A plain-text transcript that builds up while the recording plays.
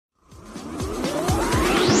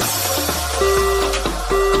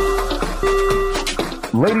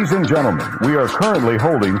Ladies and gentlemen, we are currently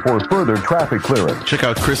holding for further traffic clearance. Check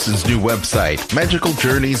out Kristen's new website,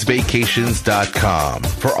 MagicalJourneysVacations.com,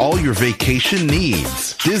 for all your vacation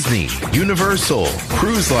needs. Disney, Universal,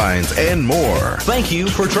 cruise lines, and more. Thank you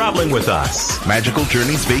for traveling with us.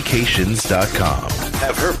 MagicalJourneysVacations.com.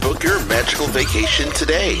 Have her book your magical vacation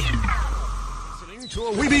today. Listening to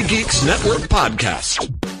a Weeby Geeks Network podcast.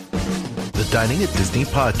 The Dining at Disney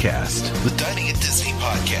podcast. The Dining at Disney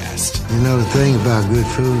podcast. You know the thing about good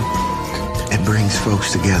food? It brings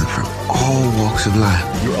folks together from all walks of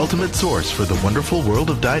life. Your ultimate source for the wonderful world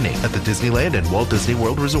of dining at the Disneyland and Walt Disney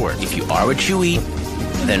World Resort. If you are what you eat,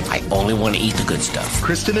 then I only want to eat the good stuff.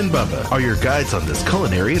 Kristen and Bubba are your guides on this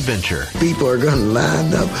culinary adventure. People are going to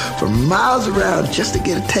line up for miles around just to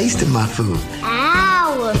get a taste of my food.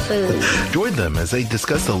 Our food. Join them as they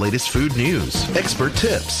discuss the latest food news, expert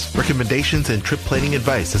tips, recommendations, and trip planning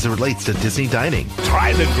advice as it relates to Disney dining.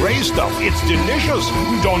 Try the gray stuff. It's delicious.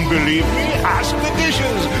 Don't believe me? Ask the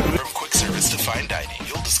dishes. From quick service to fine dining,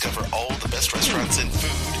 you'll discover all the best restaurants and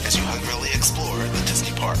food as you hungrily explore the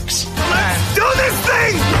Disney parks. Let's do this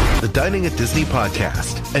thing! The Dining at Disney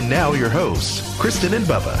podcast. And now your hosts, Kristen and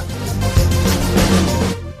Bubba.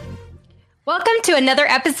 Welcome to another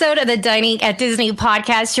episode of the Dining at Disney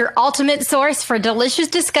podcast, your ultimate source for delicious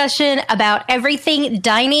discussion about everything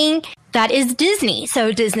dining that is Disney.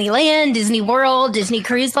 So Disneyland, Disney World, Disney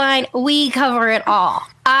Cruise Line, we cover it all.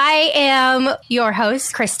 I am your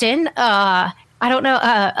host, Kristen. Other than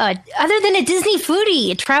a Disney foodie,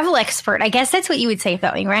 a travel expert. I guess that's what you would say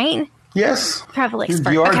about me, right? Yes. Travel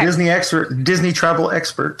expert. You are okay. Disney expert, Disney travel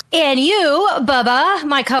expert. And you, Bubba,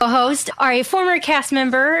 my co-host, are a former cast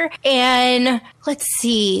member. And let's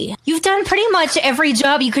see, you've done pretty much every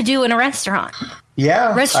job you could do in a restaurant.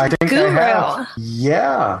 Yeah, Restaurant I think guru. I have.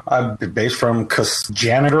 Yeah, I'm based from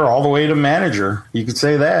janitor all the way to manager. You could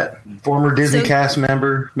say that. Former Disney cast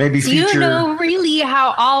member, maybe future. You know really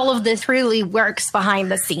how all of this really works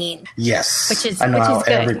behind the scene. Yes, I know how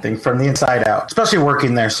everything from the inside out, especially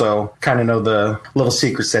working there. So kind of know the little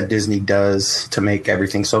secrets that Disney does to make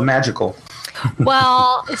everything so magical.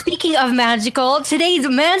 Well, speaking of magical, today's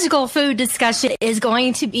magical food discussion is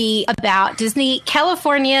going to be about Disney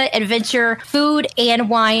California Adventure Food and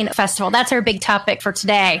Wine Festival. That's our big topic for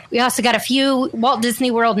today. We also got a few Walt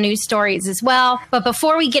Disney World news stories as well. But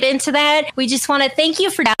before we get into that, we just want to thank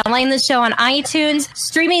you for downloading the show on iTunes,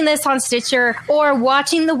 streaming this on Stitcher, or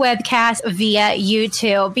watching the webcast via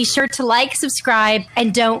YouTube. Be sure to like, subscribe,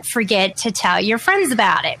 and don't forget to tell your friends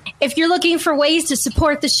about it. If you're looking for ways to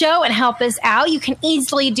support the show and help us out, you can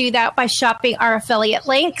easily do that by shopping our affiliate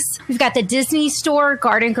links. We've got the Disney Store,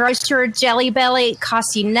 Garden Grocer, Jelly Belly. It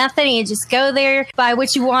costs you nothing. You just go there, buy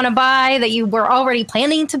what you want to buy that you were already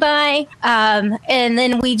planning to buy, and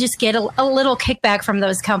then we just get a little kickback from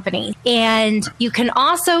those companies. And you can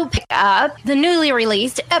also pick up the newly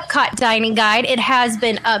released Epcot Dining Guide. It has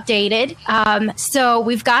been updated, so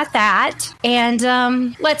we've got that. And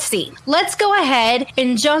let's see. Let's go ahead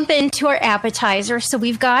and jump into our appetizer. So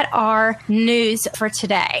we've got our news for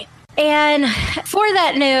today. And for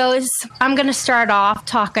that news, I'm going to start off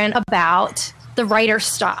talking about the writer's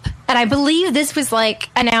stop. And I believe this was like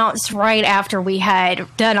announced right after we had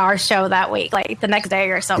done our show that week, like the next day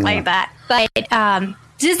or something like that. But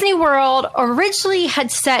Disney World originally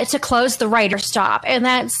had set to close the writer's stop, and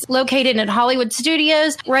that's located in Hollywood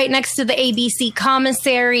Studios, right next to the ABC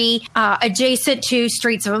commissary, adjacent to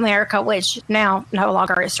Streets of America, which now no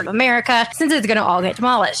longer is Streets of America, since it's going to all get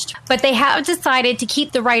demolished. But they have decided to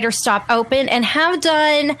keep the writer's stop open and have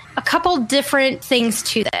done a couple different things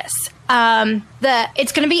to this.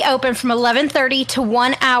 It's going to be open from 11:30 to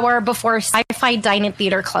 1 hour before Sci-Fi Dine-In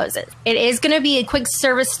Theater closes. It is going to be a quick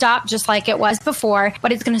service stop just like it was before,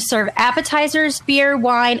 but it's going to serve appetizers, beer,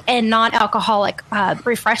 wine, and non-alcoholic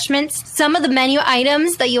refreshments. Some of the menu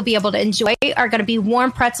items that you'll be able to enjoy are going to be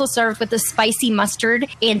warm pretzels served with a spicy mustard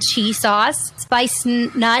and cheese sauce, spiced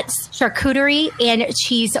nuts, charcuterie, and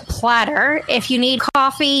cheese platter. If you need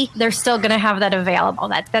coffee, they're still going to have that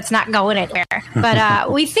available. That's not going anywhere.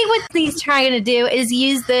 But we think what he's trying to do is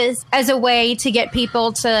use this as a way to get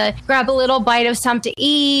people to grab a little bite of something to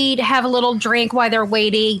eat, have a little drink while they're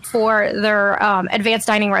waiting for their advanced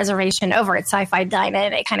dining reservation over at Sci-Fi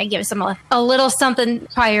Dine-In. It kind of gives them a little something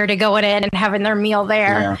prior to going in and having their meal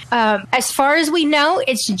there. Yeah. As far as we know,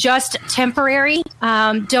 it's just temporary.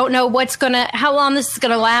 Don't know how long this is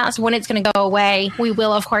going to last, when it's going to go away. We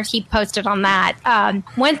will, of course, keep posted on that.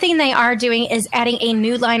 One thing they are doing is adding a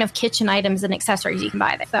new line of kitchen items and accessories you can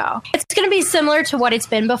buy there. So it's going to be similar to what it's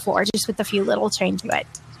been before, just with a few little changes to it.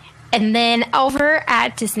 And then over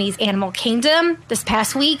at Disney's Animal Kingdom, this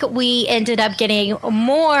past week, we ended up getting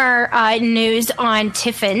more news on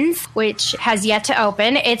Tiffin's, which has yet to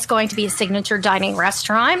open. It's going to be a signature dining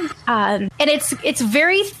restaurant. And it's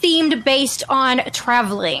very themed based on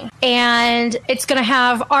traveling. And it's going to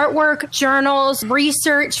have artwork, journals,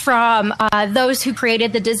 research from those who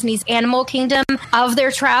created the Disney's Animal Kingdom of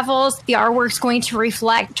their travels. The artwork's going to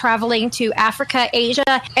reflect traveling to Africa,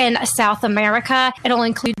 Asia, and South America. It'll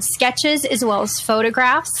include sketches as well as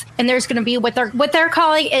photographs. And there's going to be what they're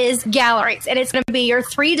calling is galleries. And it's going to be your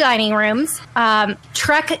 3 dining rooms.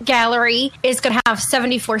 Trek Gallery is going to have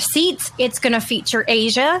 74 seats. It's going to feature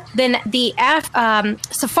Asia. Then the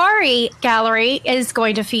Safari Gallery is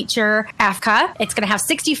going to feature Africa. It's going to have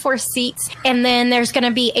 64 seats. And then there's going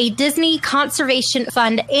to be a Disney Conservation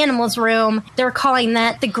Fund Animals Room. They're calling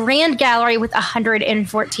that the Grand Gallery with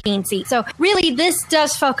 114 seats. So really, this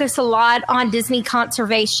does focus a lot on Disney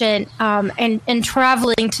conservation and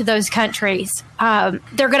traveling to those countries.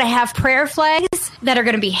 They're going to have prayer flags that are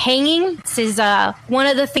going to be hanging. This is one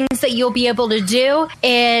of the things that you'll be able to do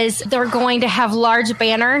is they're going to have large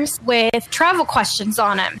banners with travel questions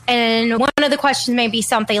on them. And one of the questions may be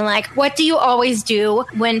something like, what do you always do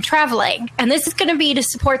when traveling? And this is going to be to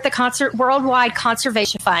support the Worldwide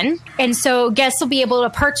Conservation Fund. And so guests will be able to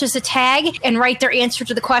purchase a tag and write their answer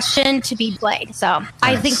to the question to be displayed. So nice.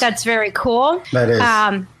 I think that's very cool. That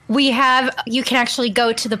is. You can actually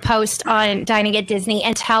go to the post on Dining at Disney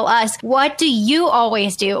and tell us, what do you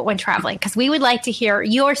always do when traveling? Because we would like to hear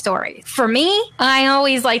your stories. For me, I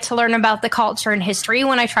always like to learn about the culture and history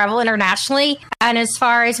when I travel internationally. And as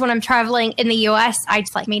far as when I'm traveling in the U.S., I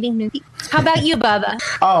just like meeting new people. How about you, Bubba?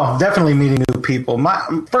 Oh, definitely meeting new people.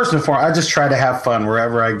 First and foremost, I just try to have fun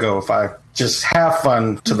wherever I go. If I just have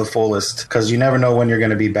fun to the fullest, because you never know when you're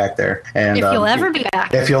going to be back there. And if you'll ever be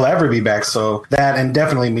back. If you'll ever be back. So that, and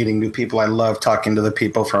definitely meeting new people. I love talking to the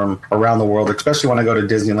people from around the world, especially when I go to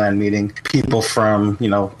Disneyland, meeting people from,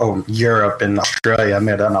 Europe and Australia. I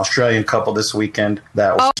met an Australian couple this weekend.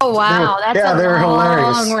 That's they were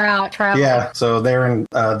hilarious. Long route traveling. Yeah, so they're in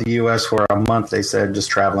the U.S. for a month, they said, just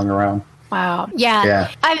traveling around. Wow. Yeah.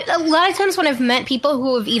 A lot of times when I've met people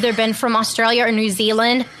who have either been from Australia or New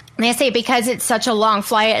Zealand, they say because it's such a long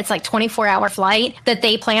flight, it's like 24-hour flight, that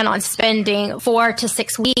they plan on spending 4 to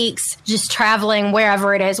 6 weeks just traveling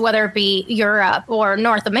wherever it is, whether it be Europe or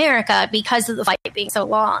North America, because of the flight being so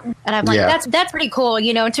long. And I'm like, that's pretty cool,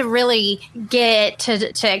 to really get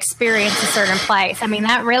to experience a certain place. I mean,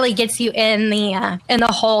 that really gets you in the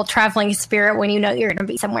whole traveling spirit when you know you're going to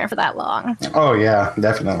be somewhere for that long. Oh, yeah,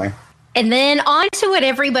 definitely. And then on to what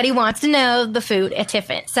everybody wants to know, the food at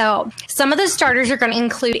Tiffin. So some of the starters are going to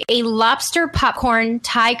include a lobster popcorn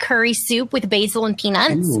Thai curry soup with basil and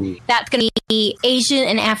peanuts. Ooh. That's going to be Asian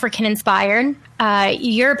and African inspired.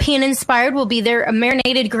 European inspired will be their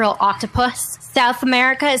marinated grilled octopus. South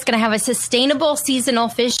America is going to have a sustainable seasonal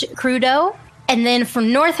fish crudo. And then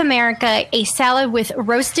from North America, a salad with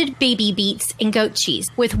roasted baby beets and goat cheese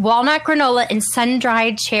with walnut granola and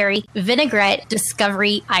sun-dried cherry vinaigrette.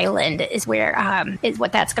 Discovery Island is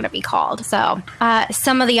what that's going to be called. So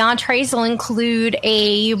some of the entrees will include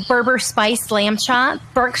a Berber spiced lamb chop,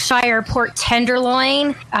 Berkshire pork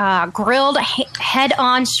tenderloin, grilled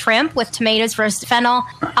head-on shrimp with tomatoes, roasted fennel,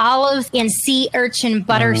 olives, and sea urchin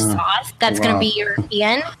butter sauce. That's going to be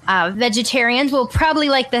European. Vegetarians will probably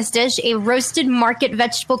like this dish, a roasted market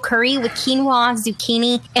vegetable curry with quinoa,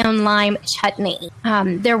 zucchini, and lime chutney.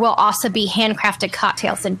 There will also be handcrafted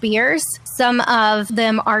cocktails and beers. Some of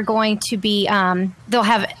them are going to be, they'll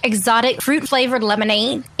have exotic fruit-flavored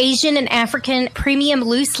lemonade, Asian and African premium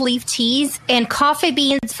loose-leaf teas, and coffee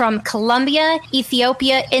beans from Colombia,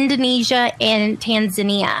 Ethiopia, Indonesia, and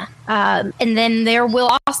Tanzania. And then there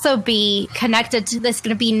will also be connected to this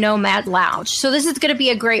going to be Nomad Lounge. So this is going to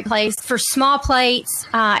be a great place for small plates,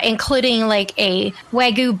 including like a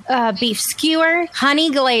Wagyu beef skewer, honey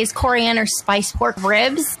glazed coriander spiced pork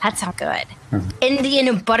ribs. That sounds good. Mm-hmm.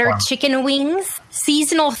 Indian butter chicken wings,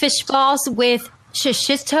 seasonal fish balls with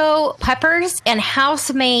shishito peppers, and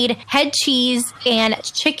house-made head cheese and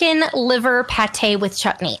chicken liver pate with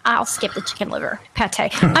chutney. I'll skip the chicken liver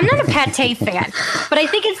pate. I'm not a pate fan, but I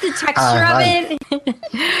think it's the texture of it.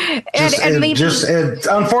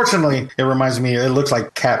 Unfortunately, it reminds me, it looks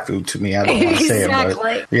like cat food to me. I don't want to say it,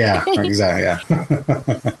 but yeah, exactly. Yeah.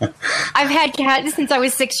 I've had cat since I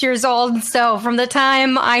was 6 years old, so from the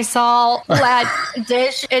time I saw that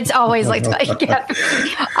dish, it's always like cat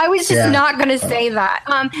food. I was just not going to say that.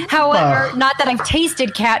 However, not that I've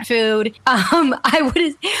tasted cat food. I'm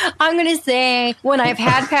going to say when I've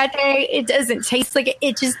had pate, it doesn't taste looks. Like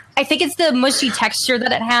it just, I think it's the mushy texture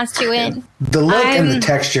that it has to it. The look and the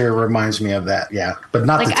texture reminds me of that. Yeah, but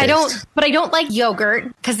not like the taste. I don't like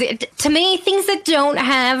yogurt because to me, things that don't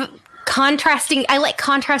have contrasting, I like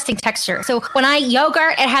contrasting texture. So when I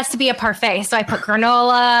yogurt, it has to be a parfait. So I put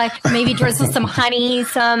granola, maybe drizzle some honey,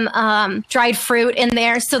 some dried fruit in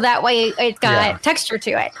there, so that way it's got texture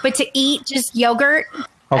to it. But to eat just yogurt,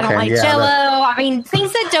 I don't like Jell-O. I mean,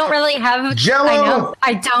 things that don't really have Jell-O.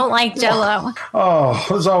 I don't like Jell-O. Oh,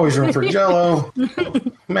 there's always room for Jell-O.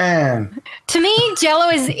 Man. To me, Jell-O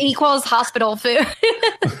equals hospital food.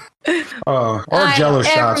 Or Jell-O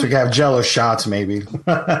shots. We could have Jell-O shots, maybe.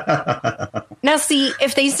 Now, see,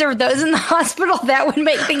 if they serve those in the hospital, that would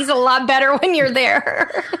make things a lot better when you're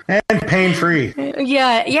there. And pain-free.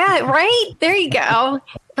 Yeah, right? There you go.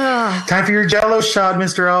 Time for your Jell-O shot,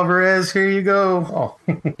 Mr. Alvarez. Here you go.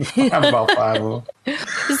 Oh, I'm about 5 of them.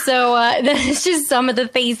 So that's just some of the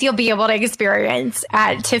things you'll be able to experience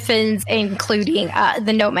at Tiffin's, including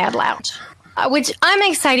the Nomad Lounge. Which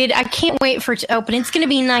I'm excited. I can't wait for it to open. It's going to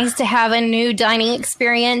be nice to have a new dining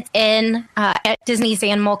experience at Disney's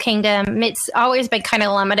Animal Kingdom. It's always been kind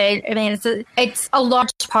of limited. I mean, it's a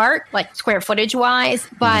large park, like square footage wise,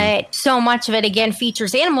 but so much of it again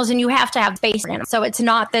features animals, and you have to have space for animals. So it's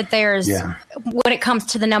not that there's when it comes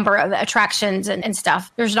to the number of attractions and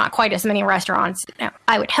stuff, there's not quite as many restaurants.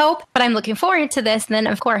 I would hope, but I'm looking forward to this. And then,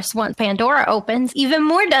 of course, once Pandora opens, even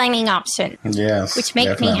more dining options. Yes, which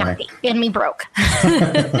make me happy and me broke.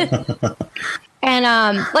 And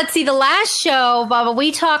let's see, the last show, Bubba,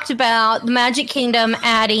 we talked about the Magic Kingdom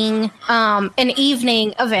adding an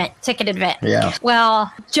evening ticket event. Yeah.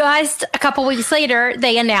 Well, just a couple weeks later,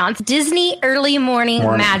 they announced Disney Early Morning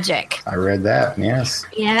Magic. I read that, yes.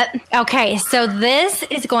 Yeah. Okay, so this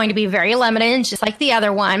is going to be very limited, just like the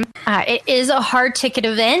other one. It is a hard ticket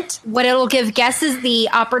event. What it'll give guests is the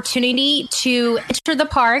opportunity to enter the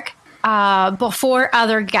park before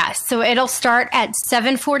other guests. So it'll start at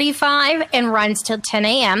 7:45 and runs till 10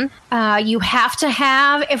 a.m. You have to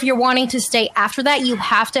have, if you're wanting to stay after that, you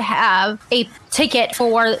have to have a ticket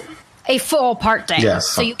for a full park day. Yes.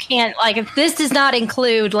 So you can't, like, if this does not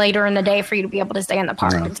include later in the day for you to be able to stay in the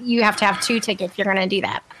park. No. You have to have 2 tickets if you're going to do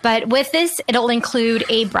that. But with this, it'll include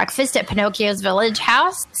a breakfast at Pinocchio's Village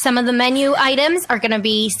House. Some of the menu items are going to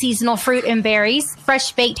be seasonal fruit and berries,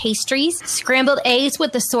 fresh baked pastries, scrambled eggs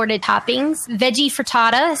with assorted toppings, veggie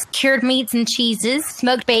frittata, cured meats and cheeses,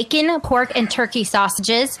 smoked bacon, pork and turkey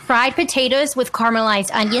sausages, fried potatoes with caramelized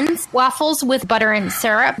onions, waffles with butter and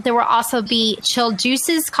syrup. There will also be chilled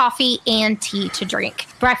juices, coffee, and tea to drink.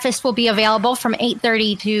 Breakfast will be available from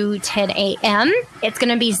 8:30 to 10 a.m. It's going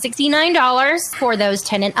to be $69 for those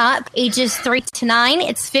 10 and up. Ages 3 to 9,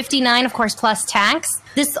 it's $59, of course, plus tax.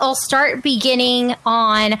 This will start beginning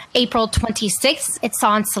on April 26th. It's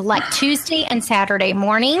on select Tuesday and Saturday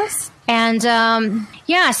mornings. And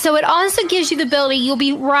so it also gives you the ability, you'll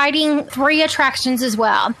be riding 3 attractions as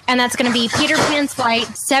well. And that's going to be Peter Pan's Flight,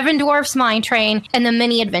 Seven Dwarfs Mine Train, and the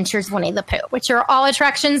Mini Adventures Winnie the Pooh, which are all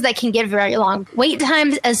attractions that can get very long wait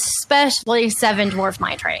times, especially Seven Dwarfs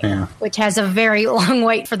Mine Train, which has a very long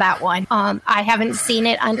wait for that one. I haven't seen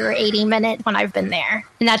it under 80 minutes when I've been there.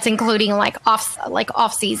 And that's including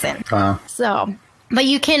off season. Wow. So, but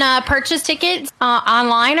you can purchase tickets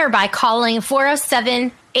online or by calling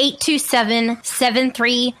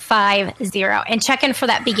 407-827-7350, and check-in for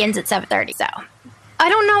that begins at 7:30. So I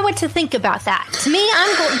don't know what to think about that. To me,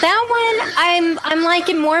 I'm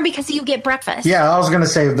liking more because you get breakfast. Yeah, I was going to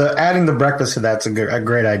say adding the breakfast to that's a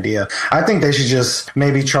great idea. I think they should just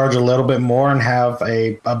maybe charge a little bit more and have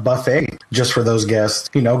a buffet just for those guests.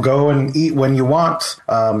 Go and eat when you want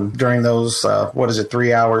during those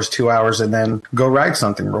 3 hours, 2 hours, and then go ride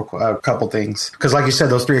something, a couple things. Because like you said,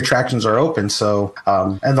 those 3 attractions are open. So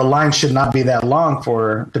and the line should not be that long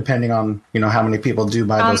for depending on how many people do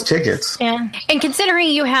buy those tickets. Yeah, and considering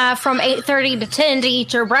you have from 8:30 to 10 to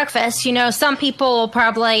eat your breakfast, some people will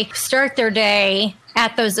probably start their day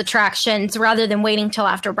at those attractions rather than waiting till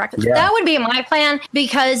after breakfast. Yeah. That would be my plan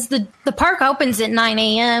because the park opens at 9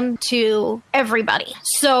 a.m. to everybody.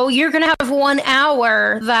 So you're going to have 1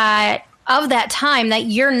 hour of that time that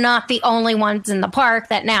you're not the only ones in the park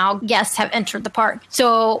that now guests have entered the park.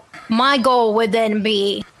 So my goal would then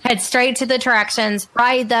be, head straight to the attractions,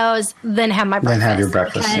 ride those, then have my breakfast. Then have your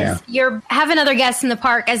breakfast, because having other guests in the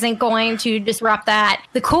park isn't going to disrupt that.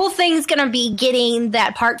 The cool thing's going to be getting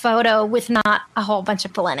that park photo with not a whole bunch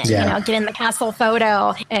of people in it. Yeah. Getting the castle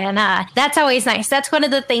photo. And that's always nice. That's one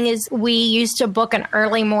of the things we used to book an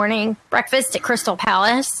early morning breakfast at Crystal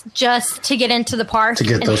Palace just to get into the park to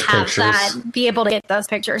get and those have pictures. that, be able to get those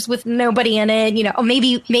pictures with nobody in it, or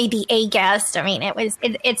maybe a guest. I mean,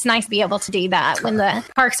 it's nice to be able to do that when the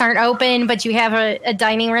parks aren't open, but you have a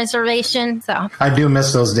dining reservation. So I do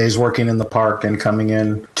miss those days working in the park and coming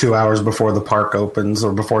in 2 hours before the park opens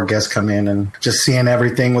or before guests come in and just seeing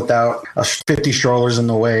everything without 50 strollers in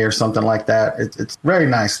the way or something like that. It's very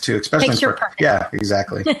nice too, especially Picture perfect. Yeah,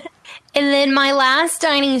 exactly. And then my last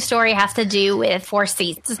dining story has to do with Four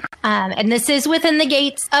Seasons. And this is within the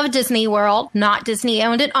gates of Disney World, not Disney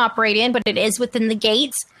owned and operated, but it is within the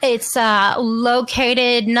gates. It's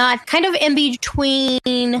located not kind of in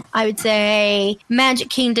between, I would say, Magic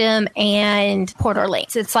Kingdom and Port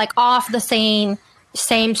Orleans. It's like off the same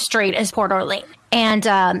street as Port Orleans. And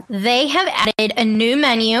they have added a new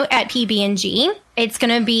menu at PB&G. It's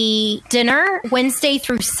going to be dinner Wednesday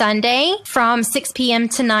through Sunday from 6 p.m.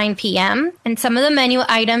 to 9 p.m. And some of the menu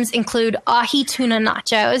items include ahi tuna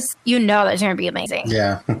nachos. You know that's going to be amazing.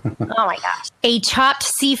 Yeah. Oh my gosh. A chopped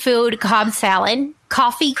seafood Cobb salad,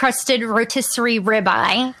 coffee crusted rotisserie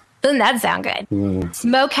ribeye. Doesn't that sound good?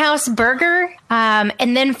 Smokehouse burger.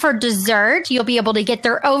 And then for dessert, you'll be able to get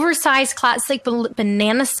their oversized classic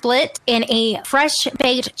banana split and a fresh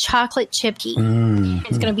baked chocolate chip cake.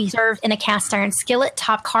 It's going to be served in a cast iron skillet,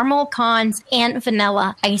 topped caramel pecans and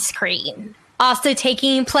vanilla ice cream. Also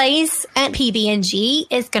taking place at PB&G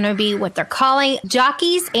is going to be what they're calling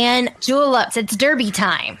jockeys and juleps. It's Derby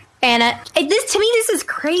time. And this is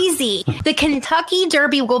crazy. The Kentucky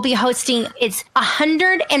Derby will be hosting its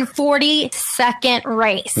 142nd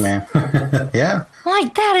race. Man. Yeah.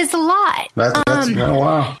 Like, that is a lot. That's oh,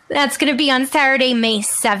 wow. That's going to be on Saturday, May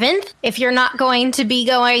 7th. If you're not going to be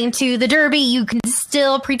going to the Derby, you can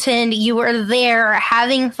still pretend you were there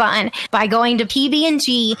having fun by going to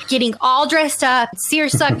PB&G, getting all dressed up,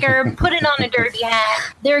 seersucker, putting on a Derby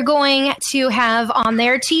hat. They're going to have on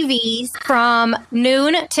their TVs from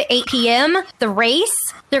noon to 8 p.m. the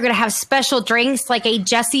race. They're going to have special drinks like a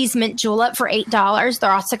Jesse's Mint Julep for $8.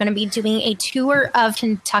 They're also going to be doing a tour of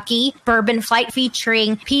Kentucky bourbon flight featuring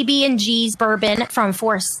PB&G's bourbon from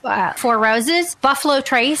Four Roses, Buffalo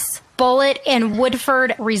Trace, Bullet, and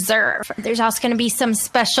Woodford Reserve. There's also going to be some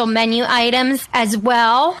special menu items as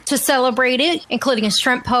well to celebrate it, including a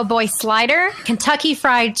shrimp po' boy slider, Kentucky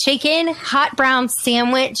fried chicken, hot brown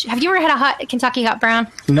sandwich. Have you ever had a Kentucky hot brown?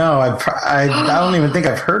 No, I don't even think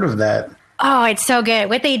I've heard of that. Oh, it's so good.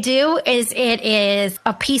 What they do is it is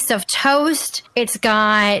a piece of toast. It's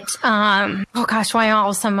got, oh gosh, why all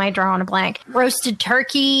of a sudden am I drawing a blank? Roasted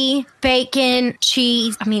turkey, bacon,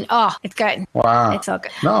 cheese. I mean, oh, it's good. Wow. It's so good.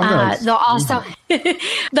 No, they'll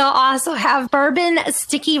also have bourbon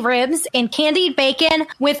sticky ribs and candied bacon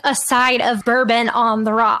with a side of bourbon on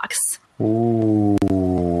the rocks. Ooh,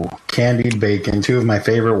 candied bacon, two of my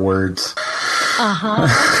favorite words.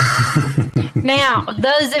 Now,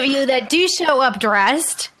 those of you that do show up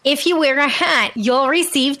dressed, if you wear a hat, you'll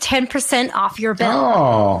receive 10% off your bill.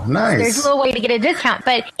 Oh, nice. There's a little way to get a discount.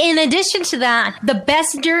 But in addition to that, the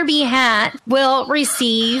best Derby hat will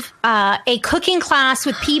receive a cooking class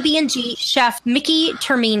with PB&G chef Mickey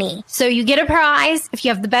Termini. So you get a prize if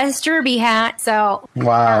you have the best Derby hat. So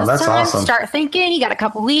wow, that's awesome. Start thinking. You got a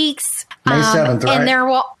couple weeks. May 7th, right? And they're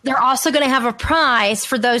also going to have a prize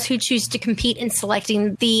for those who choose to compete in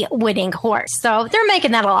selecting the winning horse. So they're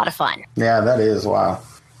making that a lot of fun. Yeah, that is. Wow.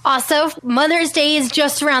 Also, Mother's Day is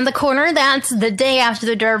just around the corner. That's the day after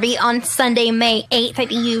the Derby on Sunday, May 8th.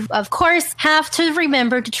 And you, of course, have to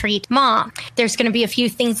remember to treat Mom. There's going to be a few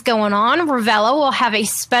things going on. Ravello will have a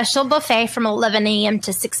special buffet from 11 a.m.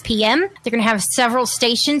 to 6 p.m. They're going to have several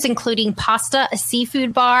stations, including pasta, a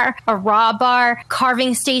seafood bar, a raw bar,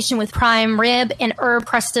 carving station with prime rib, and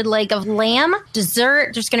herb-crusted leg of lamb.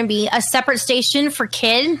 Dessert, there's going to be a separate station for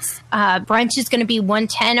kids. Brunch is going to be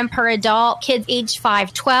 $110 per adult. Kids age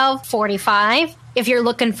 5, 12, 45. If you're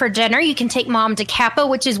looking for dinner, you can take Mom to Capa,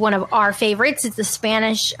 which is one of our favorites. It's a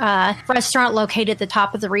Spanish restaurant located at the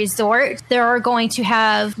top of the resort. They're going to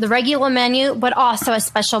have the regular menu, but also a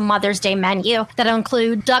special Mother's Day menu that'll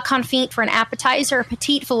include duck confit for an appetizer, a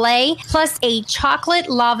petite filet, plus a chocolate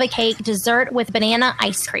lava cake dessert with banana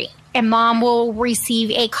ice cream. And Mom will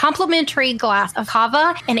receive a complimentary glass of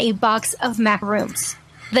cava and a box of macaroons.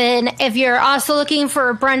 Then if you're also looking for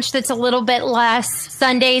a brunch that's a little bit less,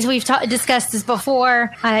 Sundays, we've discussed this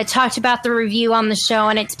before. I talked about the review on the show,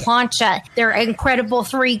 and it's Plancha. Their incredible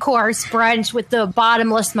 3-course brunch with the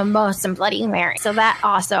bottomless mimosa and Bloody Mary. So that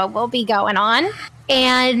also will be going on.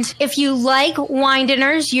 And if you like wine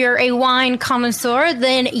dinners, you're a wine connoisseur,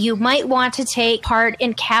 then you might want to take part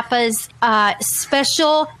in Kappa's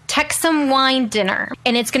special Texan wine dinner.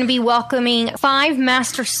 And it's going to be welcoming 5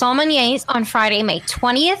 master sommeliers on Friday, May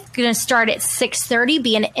 20th. Going to start at 6:30,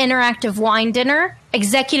 be an interactive wine dinner.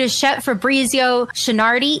 Executive Chef Fabrizio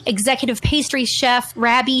Shinardi, Executive Pastry Chef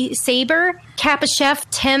Rabbi Saber, Kappa Chef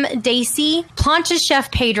Tim Dacey, Plancha Chef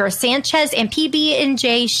Pedro Sanchez, and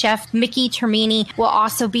PB&J Chef Mickey Termini will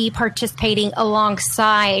also be participating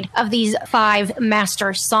alongside of these 5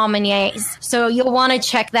 master sommeliers. So you'll want to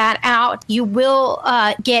check that out. You will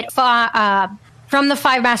get from the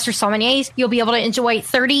 5 master sommeliers, you'll be able to enjoy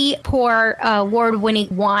 30 pour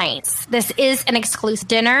award-winning wines. This is an exclusive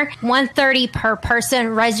dinner. $130 per person.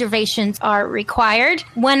 Reservations are required.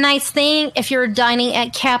 One nice thing, if you're dining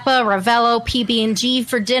at Kappa, Ravello, PB&G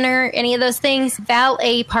for dinner, any of those things,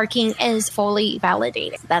 valet parking is fully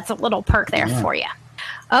validated. That's a little perk there for you.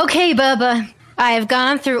 Okay, Bubba. I have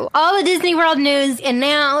gone through all the Disney World news, and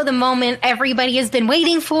now the moment everybody has been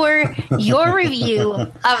waiting for, your review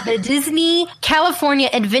of the Disney California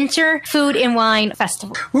Adventure Food and Wine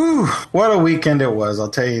Festival. Whew, what a weekend it was, I'll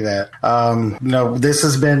tell you that.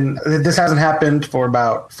 This hasn't happened for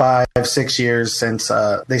about 5-6 years since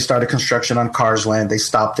they started construction on Cars Land. They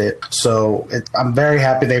stopped it. So I'm very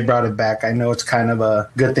happy they brought it back. I know it's kind of a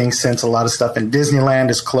good thing since a lot of stuff in Disneyland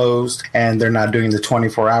is closed and they're not doing the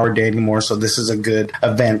 24-hour day anymore. So this is a good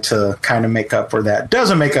event to kind of make up for that.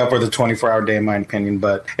 Doesn't make up for the 24-hour day in my opinion,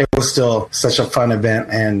 but it was still such a fun event,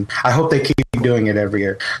 and I hope they keep doing it every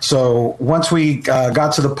year. So once we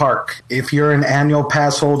got to the park, if you're an annual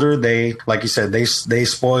pass holder, they, like you said, they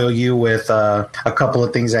spoil you with a couple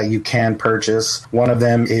of things that you can purchase. One of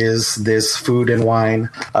them is this food and wine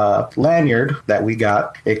lanyard that we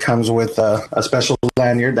got. It comes with a special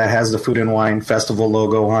lanyard that has the Food and Wine Festival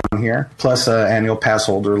logo on here, plus an annual pass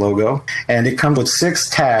holder logo, and it comes with 6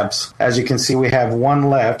 tabs. As you can see, we have 1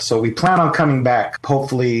 left, so we plan on coming back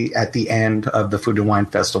hopefully at the end of the Food and Wine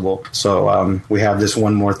Festival. So we have this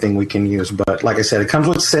one more thing we can use, but like I said, it comes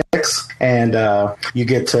with 6, and you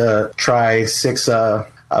get to try 6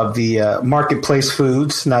 of the marketplace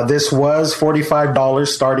foods. Now, this was $45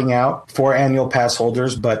 starting out for annual pass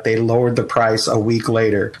holders, but they lowered the price a week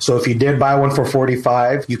later. So if you did buy one for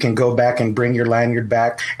 $45, you can go back and bring your lanyard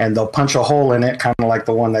back, and they'll punch a hole in it, kind of like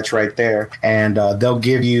the one that's right there, and they'll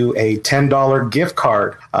give you a $10 gift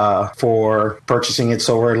card for purchasing it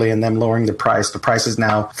so early and them lowering the price. The price is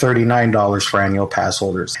now $39 for annual pass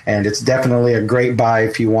holders, and it's definitely a great buy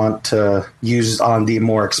if you want to use on the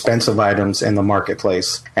more expensive items in the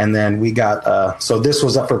marketplace. And then we got, so this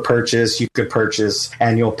was up for purchase. You could purchase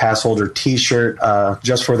annual pass holder t-shirt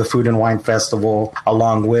just for the Food and Wine Festival,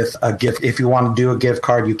 along with a gift. If you want to do a gift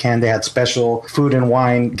card, you can. They had special food and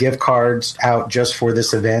wine gift cards out just for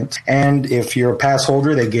this event. And if you're a pass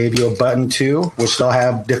holder, they gave you a button too, which they'll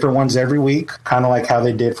have different ones every week, kind of like how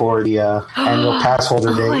they did for the annual pass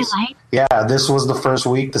holder days. Yeah, this was the first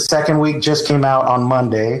week. The second week just came out on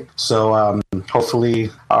Monday. So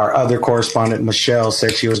hopefully our other correspondent, Michelle,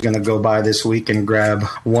 said she was going to go by this week and grab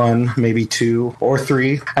 1, maybe 2 or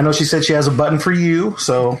 3. I know she said she has a button for you,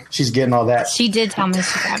 so she's getting all that. She did tell me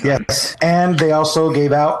she grabbed one. Yes, and they also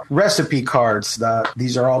gave out recipe cards.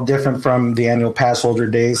 These are all different from the annual pass holder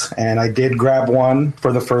days, and I did grab one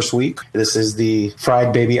for the first week. This is the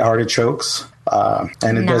fried baby artichokes.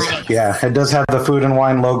 And it does have the Food and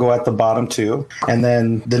Wine logo at the bottom too. And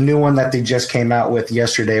then the new one that they just came out with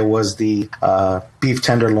yesterday was the beef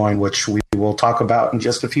tenderloin, which we will talk about in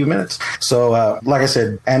just a few minutes. So, like I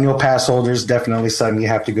said, annual pass holders, definitely something you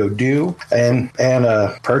have to go do and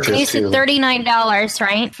purchase. You said $39,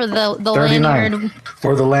 right, for the lanyard?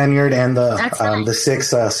 For the lanyard and the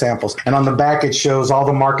 6 samples. And on the back, it shows all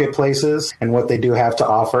the marketplaces and what they do have to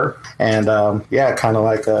offer. And kind of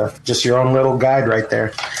like just your own little guide right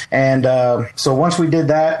there. And so once we did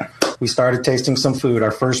that, we started tasting some food.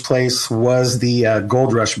 Our first place was the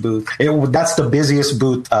Gold Rush booth. That's the busiest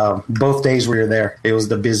booth. Both days we were there, it was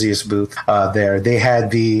the busiest booth there. They had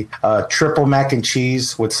the triple mac and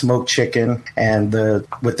cheese with smoked chicken, and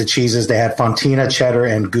with the cheeses, they had Fontina cheddar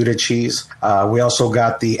and Gouda cheese. We also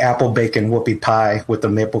got the apple bacon whoopie pie with the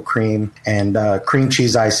maple cream and cream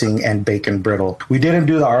cheese icing and bacon brittle. We didn't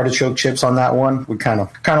do the artichoke chips on that one. We kind of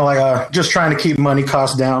like just trying to keep money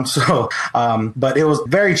costs down. So, but it was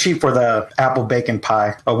very cheap for for the apple bacon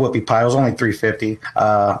pie, a whoopie pie. It was only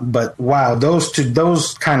 $3.50. But wow,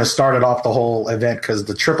 those kind of started off the whole event because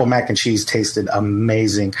the triple mac and cheese tasted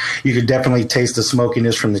amazing. You could definitely taste the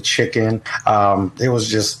smokiness from the chicken. It was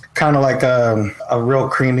just kind of like a real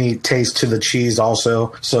creamy taste to the cheese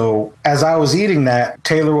also. So as I was eating that,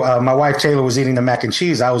 my wife Taylor was eating the mac and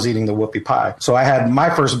cheese. I was eating the whoopie pie. So I had my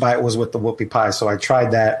first bite was with the whoopie pie. So I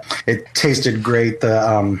tried that. It tasted great.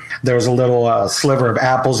 There was a little sliver of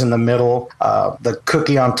apples in the middle. The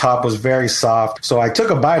cookie on top was very soft. So I took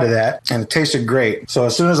a bite of that and it tasted great. So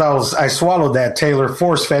as soon as I swallowed that, Taylor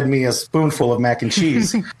force fed me a spoonful of mac and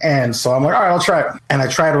cheese. And so I'm like, all right, I'll try it. And I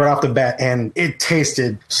tried it right off the bat and it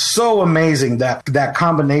tasted so amazing, that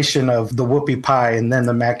combination of the whoopie pie and then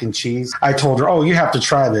the mac and cheese. I told her, oh, you have to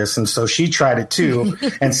try this. And so she tried it too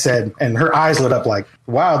and said, and her eyes lit up like,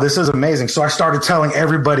 wow, this is amazing. So I started telling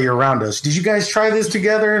everybody around us, did you guys try this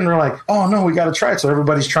together? And they're like, oh no, we got to try it. So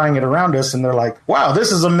everybody's trying it around us and they're like, wow,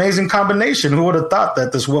 this is an amazing combination. Who would have thought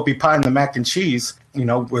that this whoopie pie and the mac and cheese,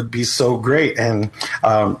 would be so great. And,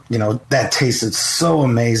 that tasted so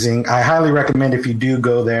amazing. I highly recommend if you do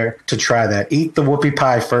go there to try that. Eat the whoopie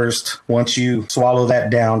pie first. Once you swallow that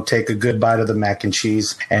down, take a good bite of the mac and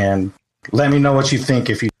cheese and let me know what you think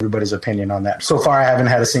everybody's opinion on that. So far, I haven't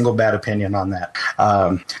had a single bad opinion on that.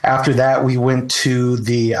 After that, we went to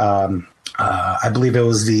the I believe it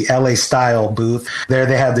was the LA Style booth. There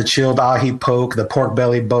they had the chilled ahi poke, the pork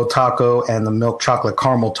belly bow taco, and the milk chocolate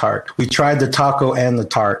caramel tart. We tried the taco and the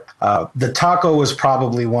tart. The taco was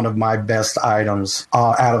probably one of my best items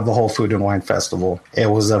out of the whole Food and Wine Festival. It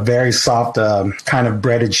was a very soft kind of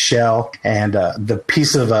breaded shell, and the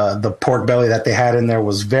piece of the pork belly that they had in there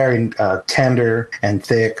was very tender and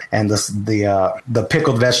thick, and the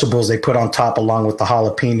pickled vegetables they put on top along with the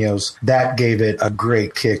jalapenos, that gave it a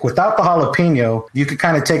great kick. Without the jalapeno, you could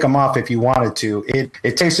kind of take them off if you wanted to.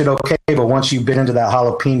 It tasted okay, but once you bit into that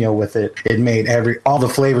jalapeno with it, it made all the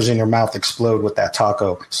flavors in your mouth explode with that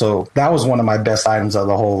taco. So that was one of my best items of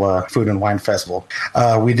the whole Food and Wine Festival.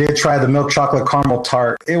 We did try the milk chocolate caramel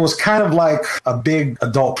tart. It was kind of like a big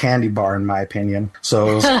adult candy bar, in my opinion.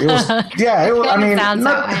 So it was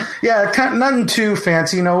nothing too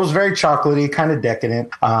fancy. It was very chocolatey, kind of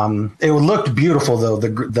decadent. It looked beautiful though.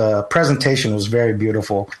 The presentation was very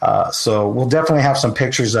beautiful. So we'll definitely have some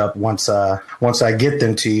pictures up once I get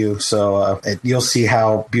them to you. So you'll see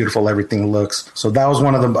how beautiful everything looks. So that was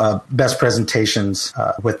one of the best presentations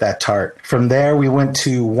with that tart. From there, we went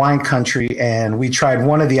to Wine Country and we tried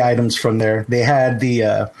one of the items from there. They had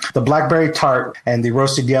the blackberry tart and the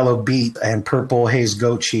roasted yellow beet and purple haze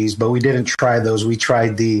goat cheese, but we didn't try those. We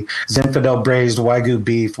tried the Zinfandel braised Wagyu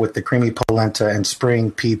beef with the creamy polenta and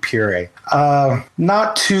spring pea puree.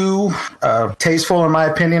 Not too tasteful in my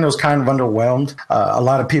opinion. It was kind of underwhelmed. A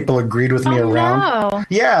lot of people agreed with me around. No.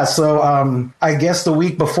 Yeah, so I guess the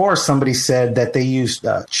week before somebody said that they used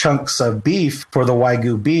chunks of beef for the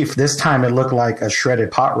Wagyu beef. This time it looked like a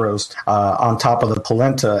shredded pot roast on top of the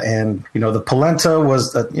polenta. And, the polenta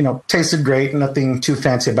was, tasted great. Nothing too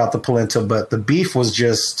fancy about the polenta, but the beef was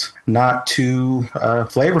just not too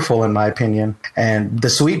flavorful in my opinion. And the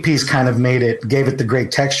sweet peas kind of gave it the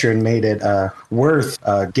great texture and made it worth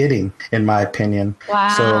getting, in my opinion. Wow.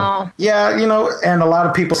 So, yeah, and a lot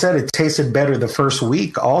of people said it tasted better the first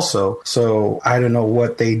week also. So I don't know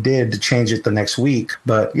what they did to change it the next week.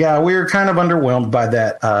 But yeah, we were kind of underwhelmed by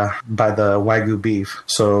that, by the Wagyu beef.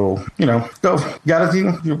 So,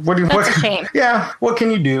 what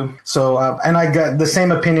can you do? So, and I got the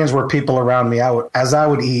same opinions were people around me. I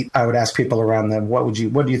would eat, I would ask people around them, what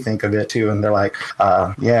do you think of it too? And they're like,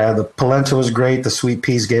 the polenta was great. The sweet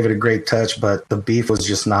peas gave it a great touch, but the beef was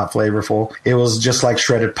just not flavorful. It was just like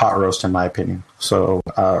shredded pot roast in my opinion. So,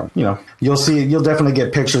 you'll definitely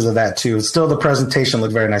get pictures of that too. Still, the presentation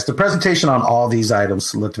looked very nice. The presentation on all these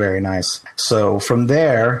items looked very nice. So from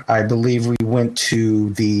there, I believe we went to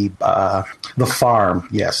the farm.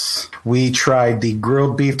 Yes. We tried the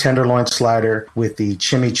grilled beef tenderloin slider with the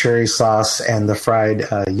chimichurri sauce and the fried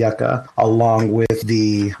yucca, along with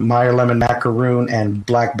the Meyer lemon macaroon and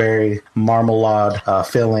blackberry marmalade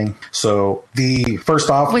filling. So first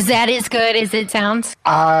off, was that as good as it sounds?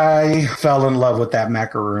 I fell in love with that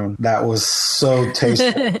macaroon. That was so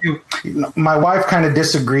tasty. My wife kind of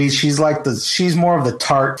disagrees. She's more of the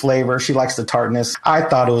tart flavor. She likes the tartness. I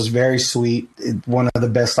thought it was very sweet. One of the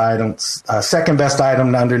best items, second best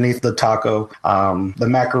item underneath the taco. The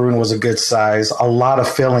macaroon was a good size. A lot of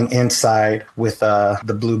filling inside with the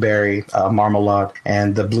blueberry marmalade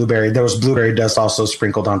and there was blueberry dust also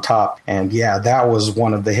sprinkled on top. And yeah, that was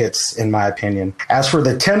one of the hits in my opinion. As for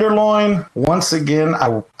the tenderloin, once again,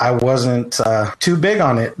 I wasn't too big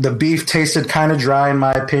on it. The beef tasted kind of dry, in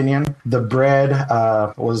my opinion. The bread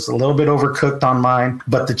was a little bit overcooked on mine,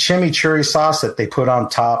 but the chimichurri sauce that they put on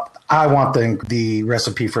top, I want the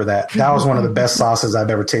recipe for that. That was one of the best sauces I've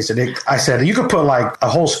ever tasted. I said, you could put like a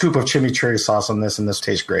whole scoop of chimichurri sauce on this and this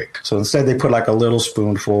tastes great. So instead they put like a little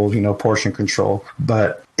spoonful, portion control.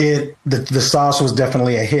 But the sauce was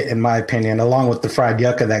definitely a hit, in my opinion, along with the fried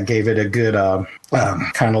yucca that gave it a good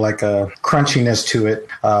kind of like a crunchiness to it.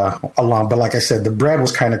 But like I said, the bread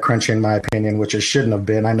was kind of crunchy, in my opinion, which it shouldn't have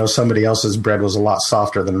been. I know somebody else's bread was a lot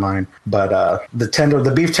softer than mine. But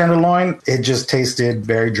the beef tenderloin, it just tasted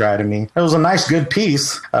very dry to me. It was a nice, good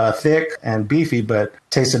piece, thick and beefy, but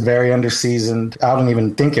tasted very under-seasoned. I don't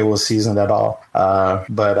even think it was seasoned at all. Like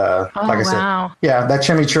I said, yeah, that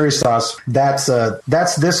chimichurri sauce, that's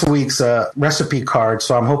this week's recipe card.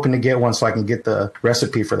 So I'm hoping to get one so I can get the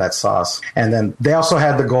recipe for that sauce. And then they also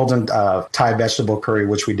had the golden Thai vegetable curry,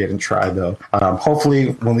 which we didn't try, though. Hopefully,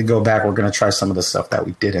 when we go back, we're going to try some of the stuff that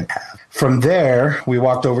we didn't have. From there, we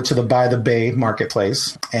walked over to the By the Bay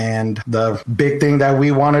marketplace, and the big thing that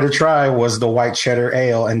we wanted to try was the white cheddar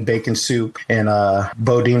ale and bacon soup in a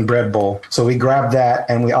Bodine bread bowl. So we grabbed that,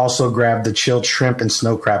 and we also grabbed the chilled shrimp and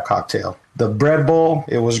snow crab cocktail. The bread bowl,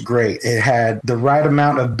 it was great. It had the right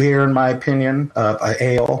amount of beer, in my opinion,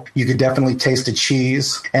 ale. You could definitely taste the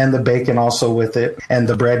cheese and the bacon also with it. And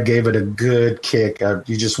the bread gave it a good kick.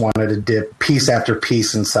 You just wanted to dip piece after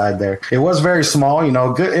piece inside there. It was very small,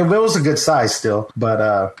 good. It was a good size still.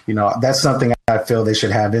 But, that's something I feel they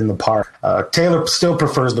should have in the park. Taylor still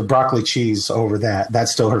prefers the broccoli cheese over that.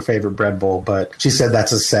 That's still her favorite bread bowl. But she said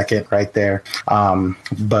that's a second right there.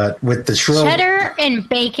 But with the shrimp. Cheddar and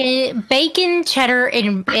bacon, cheddar,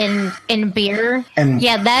 and beer. And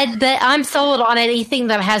yeah, that I'm sold on anything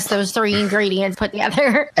that has those three ingredients put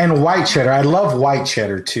together. And white cheddar. I love white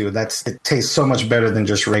cheddar too. It tastes so much better than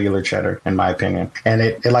just regular cheddar, in my opinion. And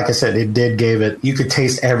it like I said, it did give it, you could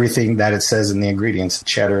taste everything that it says in the ingredients, the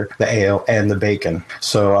cheddar, the ale, and the bacon.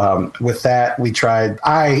 So with that,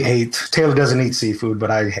 Taylor doesn't eat seafood,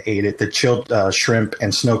 but I ate it. The chilled shrimp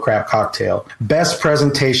and snow crab cocktail. Best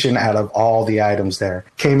presentation out of all the items there.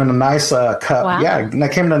 Came in a nice cup. Wow. Yeah,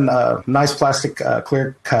 that came in a nice plastic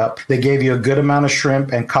clear cup. They gave you a good amount of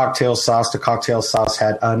shrimp and cocktail sauce. The cocktail sauce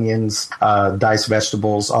had onions, diced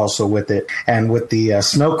vegetables also with it. And with the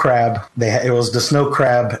snow crab, it was the snow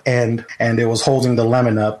crab and it was holding the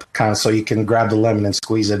lemon up kind of so you can grab the lemon and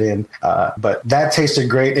squeeze it in. But that tasted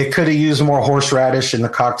great. It could have used more horseradish in the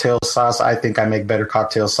cocktail sauce. I think I make better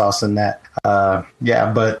cocktail sauce than that.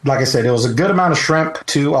 But like I said, it was a good amount of shrimp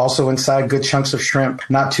too, also inside, good chunks of shrimp,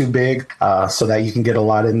 not too big, so that you can get a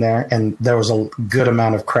lot in there. And there was a good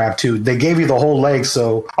amount of crab too. They gave you the whole leg,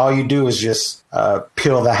 so all you do is just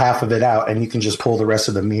peel the half of it out and you can just pull the rest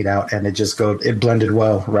of the meat out, and it blended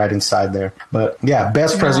well right inside there. But yeah,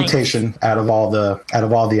 best presentation out of all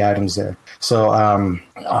the items there. So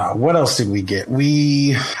what else did we get?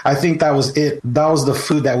 I think that was it. That was the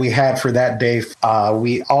food that we had for that day.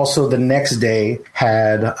 We also the next day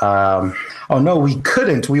had oh no, we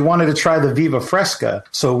couldn't. We wanted to try the Viva Fresca.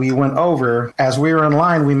 So we went over. As we were in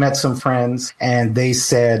line, we met some friends, and they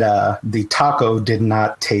said the taco did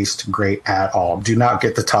not taste great at all. Do not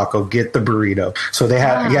get the taco. Get the burrito. So they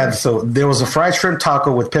had, so there was a fried shrimp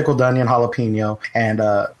taco with pickled onion, jalapeno, and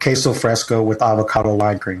queso fresco with avocado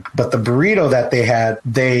lime cream. But the burrito that they had,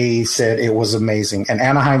 they said it was amazing. An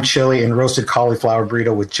Anaheim chili and roasted cauliflower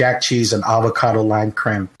burrito with jack cheese and avocado lime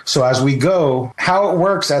creme. So as we go, how it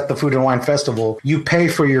works at the Food and Wine Festival, you pay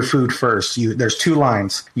for your food first. There's two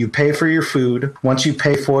lines. You pay for your food. Once you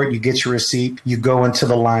pay for it, you get your receipt. You go into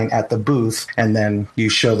the line at the booth, and then you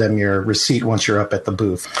show them your receipt once you're up at the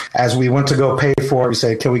booth. As we went to go pay for it, we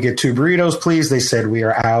said, can we get 2 burritos, please? They said, we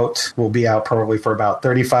are out. We'll be out probably for about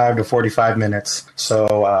 35 to 45 minutes.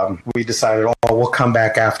 So we decided, we'll come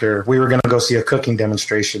back after. We were going to go see a cooking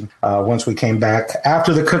demonstration. Once we came back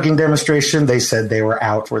after the cooking demonstration, they said they were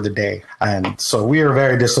out for the day. And so we were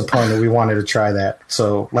very disappointed. We wanted to try that.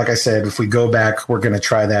 So like I said, if we go back, we're going to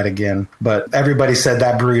try that again. But everybody said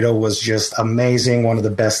that burrito was just amazing. One of the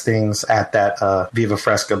best things at that Viva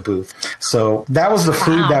Fresca booth. So that was the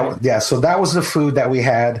food that was the food that we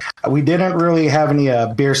had. We didn't really have any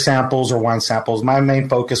beer samples or wine samples. My main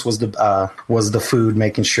focus was the food,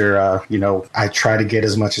 making sure, I try to get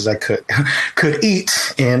as much as I could eat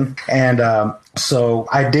in. And So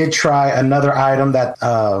I did try another item that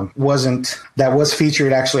was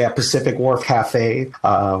featured actually at Pacific Wharf Cafe,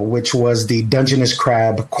 which was the Dungeness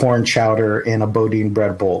crab corn chowder in a Bodine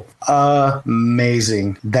bread bowl.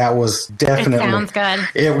 Amazing. That was definitely. It sounds good.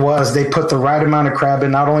 It was. They put the right amount of crab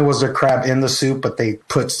in. Not only was there crab in the soup, but they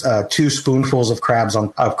put 2 spoonfuls of crab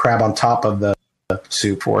on top of the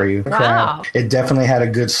soup for you. Wow. Crab. It definitely had a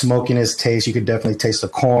good smokiness taste. You could definitely taste the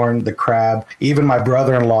corn, the crab. Even my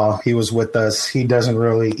brother-in-law, he was with us. He doesn't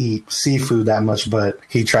really eat seafood that much, but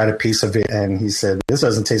he tried a piece of it and he said, this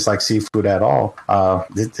doesn't taste like seafood at all.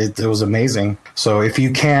 It was amazing. So if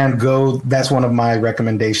you can go, that's one of my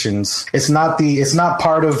recommendations. It's not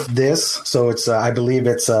part of this. So it's, I believe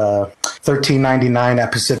it's $13.99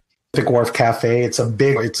 at Pacific Wharf Cafe. It's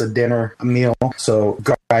a dinner meal. So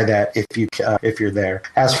go try that if you're there.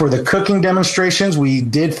 As for the cooking demonstrations, we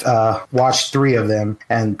did watch 3 of them,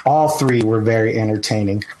 and all 3 were very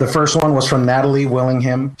entertaining. The first one was from Natalie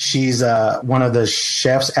Willingham. She's one of the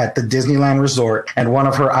chefs at the Disneyland Resort, and one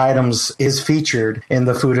of her items is featured in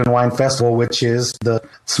the Food and Wine Festival, which is the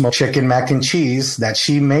smoked chicken mac and cheese that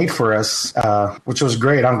she made for us, which was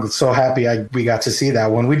great. I'm so happy we got to see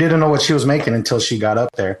that one. We didn't know what she was making until she got up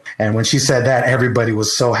there. And when she said that, everybody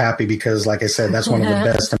was so happy because, like I said, that's one of the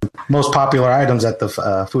best and most popular items at the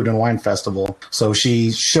Food and Wine Festival. So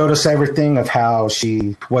she showed us everything of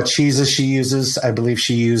what cheeses she uses. I believe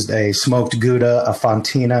she used a smoked Gouda, a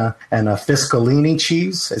Fontina, and a Fiscalini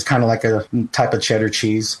cheese. It's kind of like a type of cheddar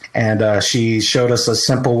cheese. And she showed us a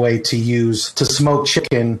simple way to smoke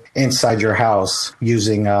chicken inside your house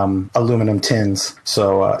using aluminum tins.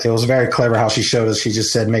 So it was very clever how she showed us. She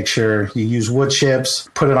just said, make sure you use wood chips,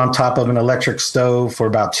 put it on top of an electric stove for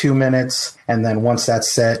about 2 minutes. And then once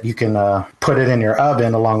that's set, you can put it in your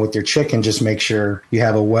oven along with your chicken. Just make sure you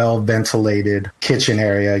have a well-ventilated kitchen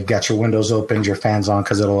area. You got your windows opened, your fans on,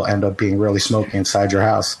 because it'll end up being really smoky inside your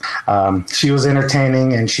house. She was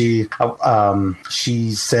entertaining, and she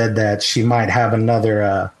said that she might have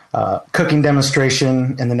another cooking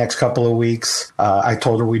demonstration in the next couple of weeks. I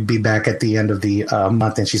told her we'd be back at the end of the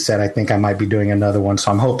month, and she said, I think I might be doing another one.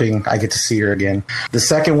 So I'm hoping I get to see her again. The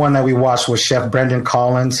second one that we watched was Chef Brendan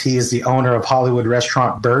Collins. He is the owner of Hollywood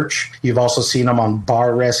restaurant Birch. You've also seen him on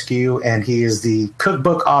Bar Rescue, and he is the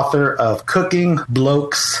cookbook author of Cooking,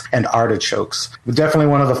 Blokes, and Artichokes. Definitely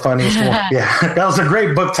one of the funniest ones. Yeah, that was a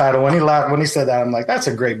great book title. When he said that, I'm like, that's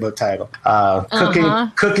a great book title.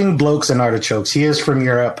 Cooking, Blokes, and Artichokes. He is from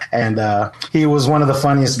Europe. And he was one of the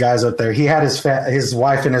funniest guys up there. He had his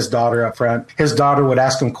wife and his daughter up front. His daughter would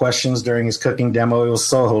ask him questions during his cooking demo. It was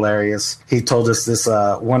so hilarious. He told us this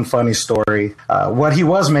one funny story. What he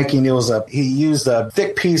was making, he used a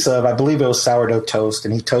thick piece of, I believe it was sourdough toast,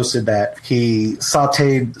 and he toasted that. He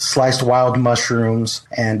sauteed sliced wild mushrooms,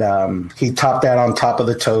 and he topped that on top of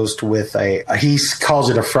the toast with he calls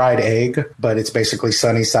it a fried egg, but it's basically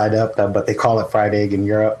sunny side up, but they call it fried egg in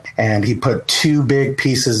Europe. And he put 2 big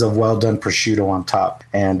pieces of well-done prosciutto on top.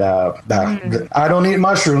 And I don't eat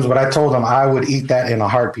mushrooms, but I told him I would eat that in a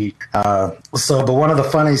heartbeat. But one of the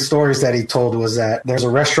funny stories that he told was that there's a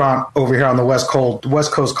restaurant over here on the West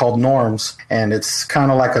Coast called Norm's, and it's kind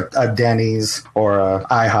of like a Denny's or a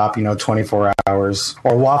IHOP, 24 hours,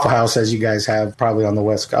 or Waffle House, as you guys have probably on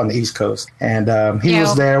the East Coast. And he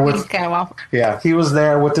was there he was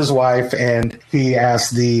there with his wife, and he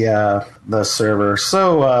asked the server,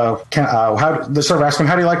 the server asked him,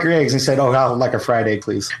 how do you like your eggs? And he said, I would like a fried egg,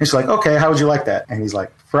 please. And she's like, okay, how would you like that? And he's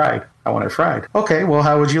like, fried. I want it fried. Okay, well,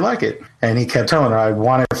 how would you like it? And he kept telling her, I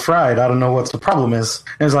want it fried. I don't know what the problem is.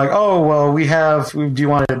 And it's like, oh, well, do you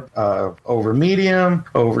want it over medium,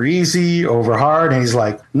 over easy, over hard? And he's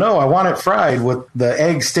like, no, I want it fried with the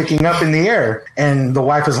egg sticking up in the air. And the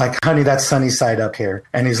wife was like, honey, that's sunny side up here.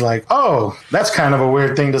 And he's like, oh, that's kind of a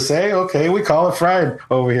weird thing to say. Okay, we call it fried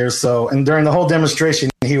over here. So, and during the whole demonstration,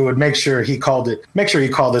 he would make sure he called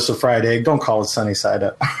this a fried egg. Don't call it sunny side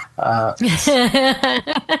up.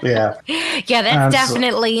 Yeah. Yeah, that's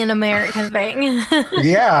definitely an American thing.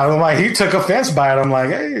 Yeah, like he took offense by it. I'm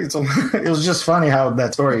like, hey, it was just funny how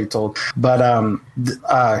that story he told. But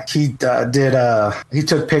he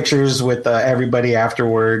took pictures with everybody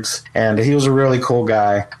afterwards, and he was a really cool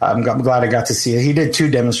guy. I'm glad I got to see it. He did 2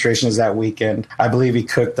 demonstrations that weekend. I believe he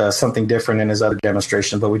cooked something different in his other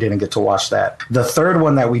demonstration, but we didn't get to watch that. The third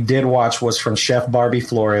one that we did watch was from Chef Barbie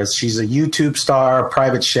Flores. She's a YouTube star,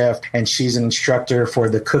 private chef, and she's an instructor for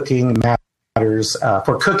the Cooking matters,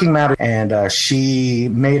 for cooking matters. And she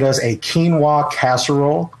made us a quinoa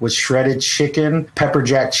casserole with shredded chicken, pepper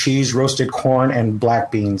jack cheese, roasted corn, and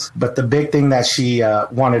black beans. But the big thing that she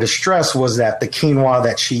wanted to stress was that the quinoa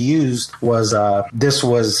that she used was, this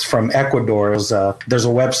was from Ecuador. It was, there's a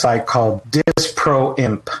website called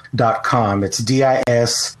disproimp.com. It's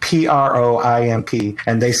DISPROIMP.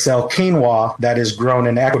 And they sell quinoa that is grown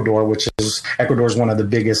in Ecuador, which is, Ecuador is one of the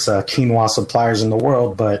biggest quinoa suppliers in the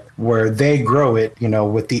world, but where they grow it, you know,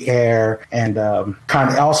 with the air and kind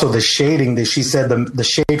of also the shading. That she said the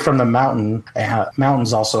shade from the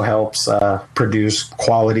mountains also helps produce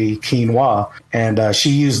quality quinoa. And she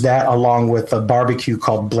used that along with a barbecue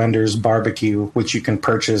called Blender's Barbecue, which you can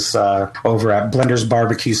purchase over at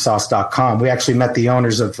blendersbarbecuesauce.com. We actually met the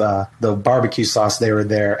owners of the barbecue sauce. They were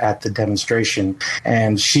there at the demonstration.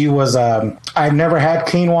 And she was, I've never had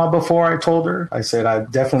quinoa before, I told her. I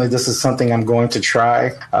said, this is something I'm going to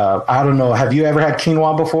try. I don't know. Have you ever had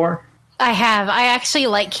quinoa before? I have. I actually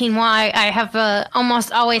like quinoa. I have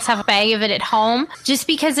almost always have a bag of it at home just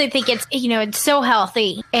because I think it's, you know, it's so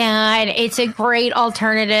healthy and it's a great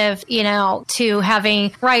alternative, you know, to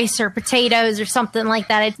having rice or potatoes or something like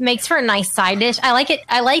that. It makes for a nice side dish. I like it.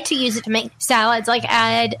 I like to use it to make salads, like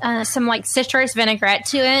add some like citrus vinaigrette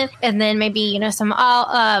to it and then maybe, you know, some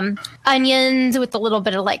onions with a little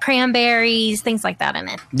bit of like cranberries, things like that in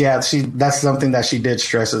it. Yeah, that's something that she did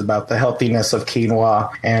stress about the healthiness of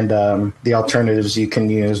quinoa and the alternatives you can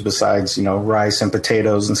use besides, you know, rice and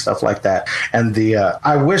potatoes and stuff like that. And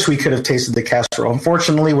I wish we could have tasted the casserole.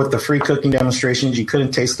 Unfortunately, with the free cooking demonstrations, you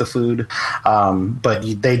couldn't taste the food, but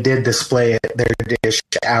they did display their dish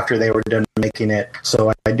after they were done making it.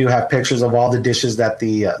 So I do have pictures of all the dishes that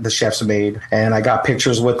the chefs made, and I got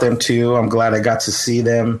pictures with them too. I'm glad I got to see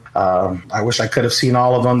them. I wish I could have seen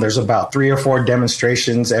all of them. There's about 3 or 4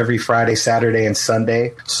 demonstrations every Friday, Saturday, and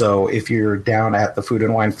Sunday. So if you're down at the Food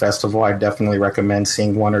and Wine Festival, I definitely recommend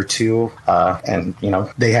seeing 1 or 2. And, you know,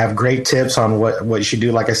 they have great tips on what you should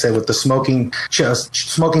do. Like I said, with the smoking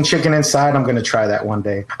chicken inside, I'm going to try that one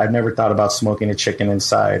day. I've never thought about smoking a chicken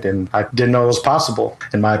inside, and I didn't know it was possible,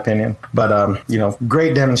 in my opinion. But, you know,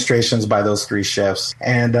 great demonstrations by those 3 chefs.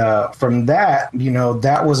 And from that, you know,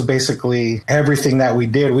 that was basically everything that we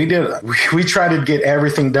did. We tried to get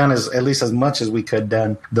everything done at least as much as we could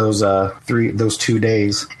done those 2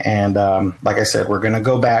 days. And like I said, we're going to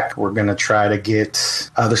go back. We're going to try to get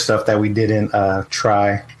other stuff that we didn't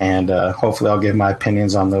try. And hopefully I'll give my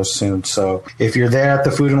opinions on those soon. So if you're there at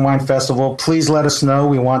the Food and Wine Festival, please let us know.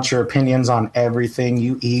 We want your opinions on everything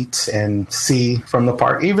you eat and see from the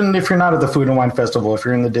park. Even if you're not at the Food and Wine Festival, if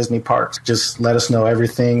you're in the Disney parks, just let us know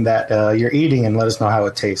everything that you're eating and let us know how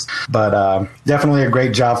it tastes. But definitely a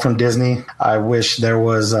great job from Disney. I wish there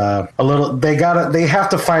was a little. They have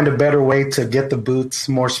to find a better way to get the booths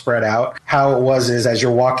more spread out. How it was is as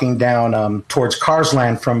you're walking down towards Cars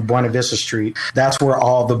Land from Buena Vista Street, that's where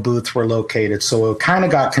all the booths were located. So it kind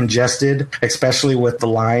of got congested, especially with the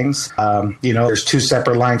lines. You know, there's 2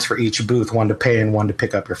 separate lines for each booth, one to pay and one to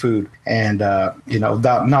pick up your food. And you know,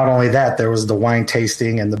 not only that, there was the wine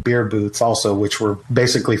tasting and the beer booths also, which were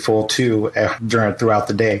basically full too throughout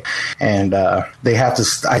the day. And they have to.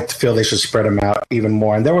 I feel they should spread them out even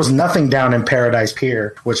more. And there was nothing down in Paradise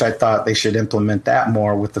Pier, which I thought they should implement that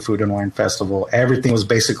more with the Food and Wine Festival. Everything was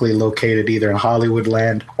basically located either in Hollywood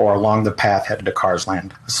Land or along the path headed to Cars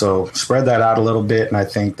Land. So spread that out a little bit, and I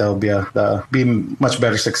think there'll be much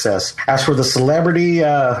better success. As for the celebrity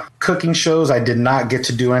cooking shows, I did not get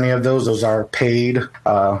to do any of those. Those are paid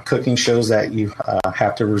cooking shows that you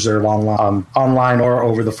have to reserve online or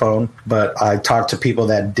over the phone. But I talked to people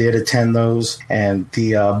that did attend those, and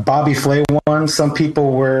the Bobby Flay one, some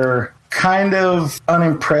people were kind of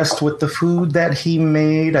unimpressed with the food that he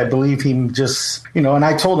made. I believe he just, you know, and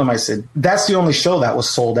I told him, I said, that's the only show that was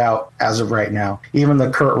sold out as of right now. Even the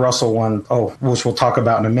Kurt Russell one, which we'll talk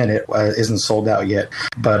about in a minute, isn't sold out yet.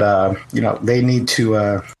 But, you know, they need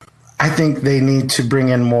to, I think they need to bring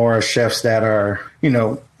in more chefs that are, you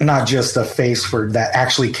know, not just a face for that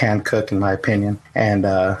actually can cook, in my opinion. And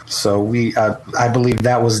so I believe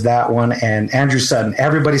that was that one. And Andrew Sutton,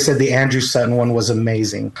 everybody said the Andrew Sutton one was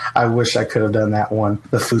amazing. I wish I could have done that one.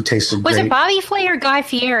 The food tasted great. Was it Bobby Flay or Guy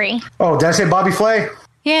Fieri? Oh, did I say Bobby Flay?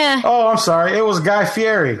 Yeah. Oh, I'm sorry. It was Guy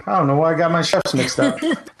Fieri. I don't know why I got my chefs mixed up.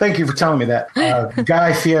 Thank you for telling me that.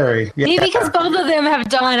 Guy Fieri. Yeah. Maybe because both of them have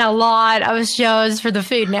done a lot of shows for the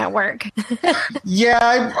Food Network.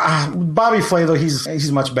 Yeah, Bobby Flay, though,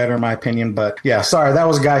 he's much better in my opinion. But yeah, sorry, that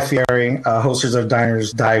was Guy Fieri, hosters of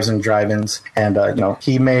Diners, Dives, and Drive-Ins. And, you know,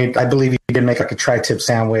 he made, I believe he did make like a tri-tip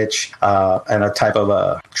sandwich and a type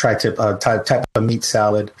of type of meat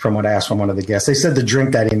salad from what I asked from one of the guests. They said the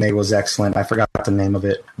drink that he made was excellent. I forgot the name of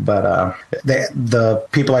it, but the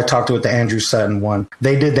people I talked to with the Andrew Sutton one,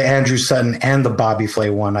 they did the Andrew Sutton and the Bobby Flay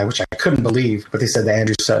one, which I couldn't believe, but they said the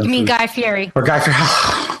Andrew Sutton. You mean Guy Fieri? Or Guy Fieri.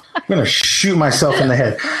 I'm going to shoot myself in the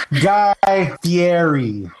head. Guy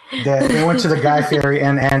Fieri. They went to the Guy Fieri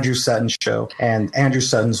and Andrew Sutton show, and Andrew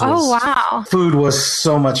Sutton's food was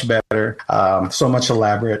so much better, so much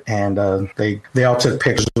elaborate, and they all took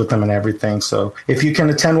pictures with them and everything. So if you can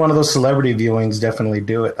attend one of those celebrity viewings, definitely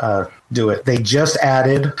do it. They just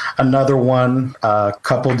added another one a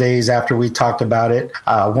couple days after we talked about it.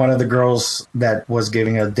 One of the girls that was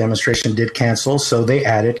giving a demonstration did cancel, so they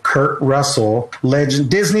added Kurt Russell,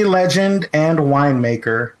 Disney legend and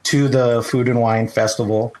winemaker, to the Food and Wine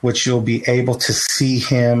Festival, which you'll be able to see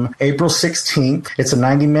him April 16th. It's a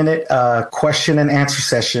 90-minute question and answer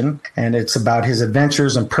session, and it's about his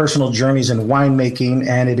adventures and personal journeys in winemaking,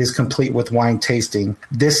 and it is complete with wine tasting.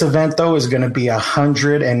 This event, though, is going to be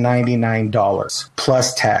 $199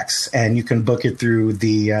 plus tax, and you can book it through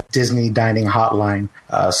the Disney Dining Hotline.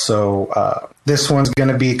 This one's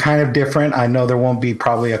going to be kind of different. I know there won't be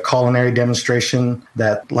probably a culinary demonstration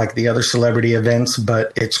that like the other celebrity events,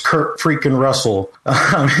 but it's Kurt freaking Russell.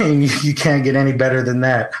 I mean, you can't get any better than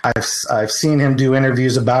that. I've seen him do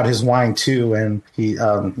interviews about his wine too, and he,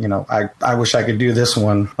 I wish I could do this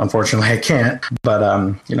one. Unfortunately, I can't. But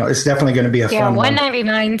it's definitely going to be a fun one. Yeah,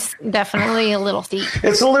 $199's definitely a little steep.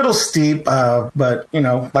 It's a little steep, but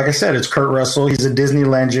like I said, it's Kurt Russell. He's a Disney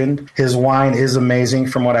legend. His wine is amazing,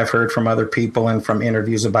 from what I've heard from other people and from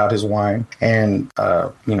interviews about his wine. And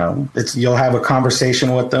you'll have a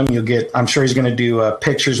conversation with them. I'm sure he's going to do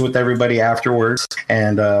pictures with everybody afterwards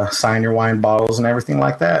and sign your wine bottles and everything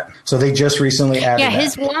like that. So they just recently added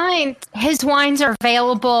his wines are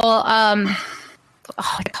available.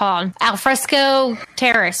 What's it called? Alfresco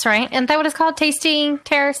Terrace, right? Isn't that what it's called? Tasting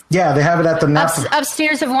Terrace? Yeah, they have it at the Napa.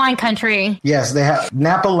 Upstairs of Wine Country. Yes, they have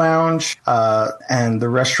Napa Lounge and the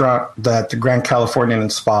restaurant at the Grand Californian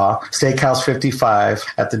and Spa, Steakhouse 55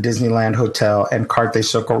 at the Disneyland Hotel, and Carthay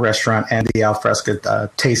Circle Restaurant and the Alfresco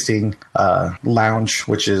Tasting Lounge,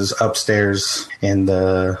 which is upstairs in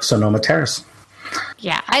the Sonoma Terrace.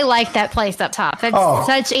 Yeah, I like that place up top. That's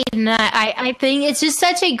such a I think it's just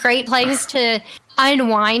such a great place to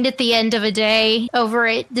unwind at the end of a day over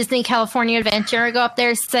at Disney California Adventure. Go up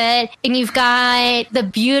there, sit, and you've got the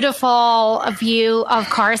beautiful view of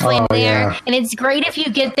Cars Land there. Yeah. And it's great if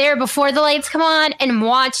you get there before the lights come on and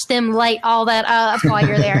watch them light all that up while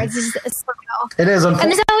you're there. It's surreal. It is. And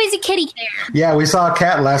there's always a kitty there. Yeah, we saw a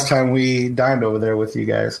cat last time we dined over there with you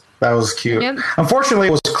guys. That was cute. Yep. Unfortunately,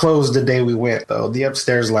 it was closed the day we went, though, the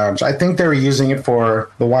upstairs lounge. I think they were using it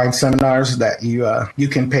for the wine seminars that you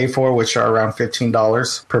can pay for, which are around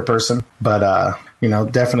 $15 per person. But,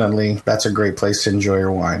 definitely that's a great place to enjoy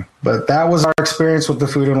your wine. But that was our experience with the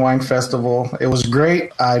Food and Wine Festival. It was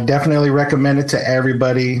great. I definitely recommend it to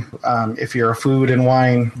everybody. If you're a food and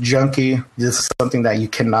wine junkie, this is something that you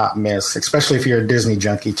cannot miss, especially if you're a Disney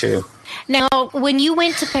junkie, too. Now, when you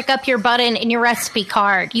went to pick up your button and your recipe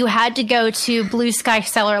card, you had to go to Blue Sky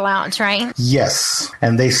Cellar Lounge, right? Yes,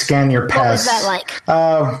 and they scan your pass. What was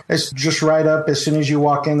that like? It's just right up. As soon as you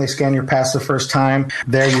walk in, they scan your pass the first time.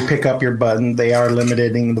 There you pick up your button. They are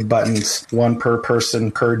limiting the buttons, one per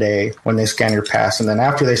person per day when they scan your pass. And then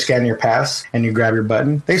after they scan your pass and you grab your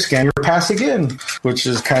button, they scan your pass again, which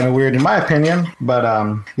is kind of weird in my opinion. But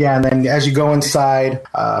and then as you go inside,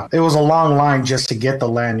 it was a long line just to get the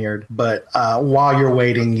lanyard. But while you're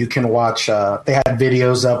waiting, you can watch. They had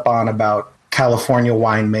videos up on about California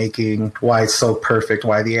winemaking, why it's so perfect,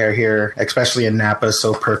 why the air here, especially in Napa, is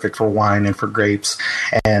so perfect for wine and for grapes.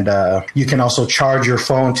 And you can also charge your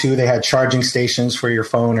phone too. They had charging stations for your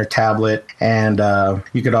phone or tablet. And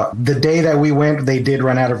you could. The day that we went, they did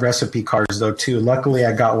run out of recipe cards though too. Luckily,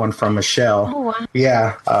 I got one from Michelle. Oh, wow.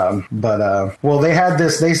 Yeah, they had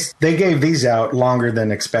this. They gave these out longer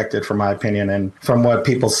than expected, from my opinion. And from what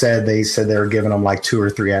people said, they said they were giving them like 2 or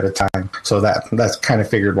 3 at a time. So that's kind of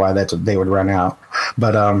figured why they would run out.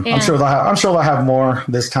 But I'm sure they'll have more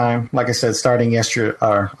this time. Like I said, starting yesterday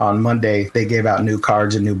or on Monday, they gave out new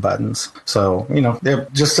cards and new buttons. So it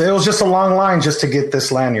was just a long line just to get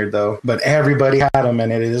this lanyard though. But everybody had them,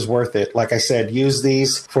 and it is worth it. Like I said, use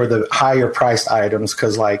these for the higher priced items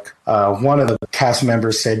because like one of the cast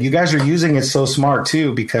members said, "You guys are using it so smart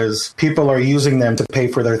too, because people are using them to pay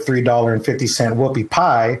for their $3.50 whoopie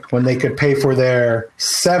pie when they could pay for their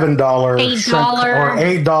 $7 shrimp or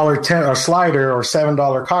 $8 or slider or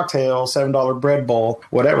 $7 cocktail, $7 bread bowl,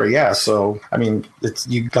 whatever." Yeah, so I mean, it's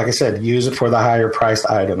you. Like I said, use it for the higher priced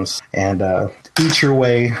items and eat your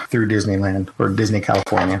way through Disneyland or Disney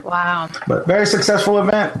California. Wow. But very successful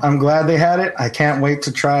event. I'm glad they had it. I can't wait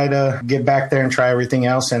to try to get back there and try everything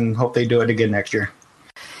else, and hope they do it again next year.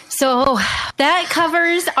 So that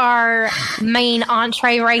covers our main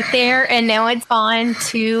entree right there. And now it's on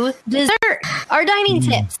to dessert, our dining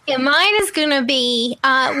tips. And mine is going to be,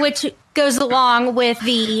 which goes along with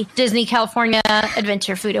the Disney California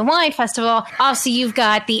Adventure Food and Wine Festival. Also, you've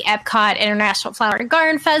got the Epcot International Flower and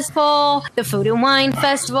Garden Festival, the Food and Wine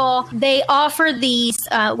Festival. They offer these,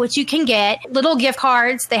 which you can get, little gift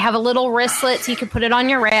cards. They have a little wristlet so you can put it on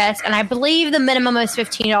your wrist. And I believe the minimum is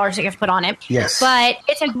 $15 that you have to put on it. Yes. But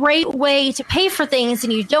it's a great way to pay for things,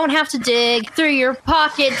 and you don't have to dig through your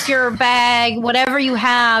pockets, your bag, whatever you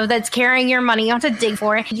have that's carrying your money. You don't have to dig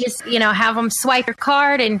for it. You just, have them swipe your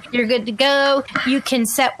card and you're good to go. You can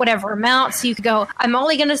set whatever amount. So you could go, I'm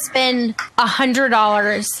only going to spend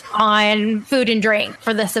 $100 on food and drink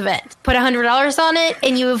for this event. Put $100 on it,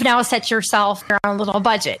 and you've now set yourself your own little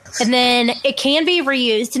budget. And then it can be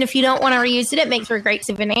reused. And if you don't want to reuse it, it makes for a great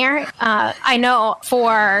souvenir. I know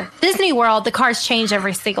for Disney World, the cards change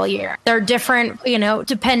every single year. They're different,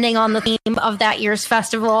 depending on the theme of that year's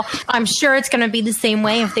festival. I'm sure it's going to be the same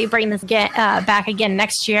way if they bring this back again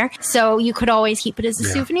next year. So you could always keep it as a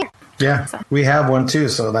souvenir. Yeah, we have one too,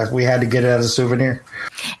 so that we had to get it as a souvenir.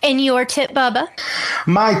 And your tip, Bubba?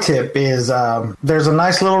 My tip is there's a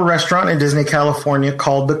nice little restaurant in Disney, California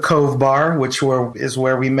called the Cove Bar, which is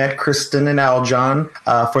where we met Kristen and Aljon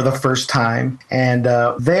for the first time. And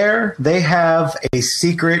there they have a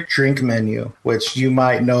secret drink menu, which you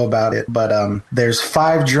might know about it. But there's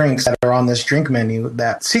 5 drinks that are on this drink menu,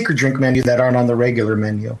 that secret drink menu, that aren't on the regular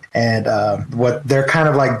menu. And what they're kind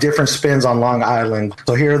of like different spins on Long Island.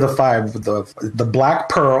 So here are the 5. The Black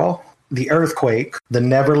Pearl, the Earthquake, the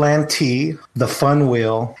Neverland Tea, the Fun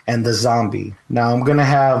Wheel, and the Zombie. Now I'm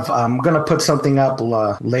gonna put something up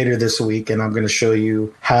later this week, and I'm gonna show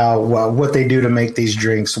you what they do to make these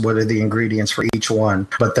drinks. What are the ingredients for each one?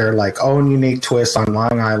 But they're like own unique twists on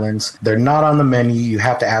Long Island's. They're not on the menu. You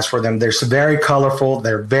have to ask for them. They're very colorful.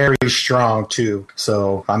 They're very strong too.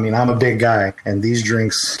 So I mean, I'm a big guy, and these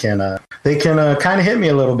drinks can kind of hit me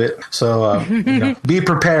a little bit. So be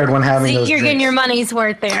prepared when having those. You're drinks. getting your money's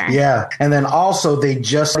worth there. Yeah. And then also they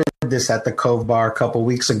just did this at the Cove Bar a couple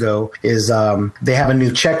weeks ago is they have a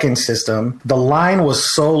new check-in system. The line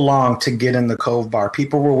was so long to get in the Cove Bar.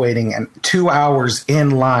 People were waiting 2 hours in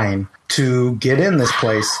line to get in this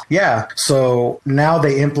place. Yeah. So now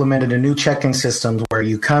they implemented a new check-in system where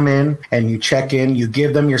you come in and you check in, you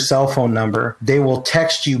give them your cell phone number. They will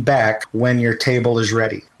text you back when your table is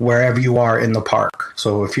ready, wherever you are in the park.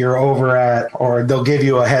 So if you're or they'll give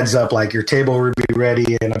you a heads up, like your table will be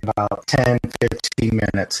ready in about 10, 15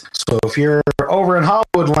 minutes. So if you're over in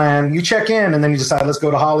Hollywoodland, you check in and then you decide, let's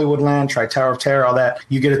go to Hollywoodland, try Tower of Terror, all that.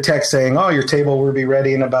 You get a text saying, oh, your table will be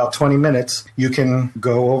ready in about 20 minutes. You can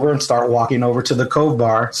go over and start walking over to the Cove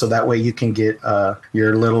Bar, so that way you can get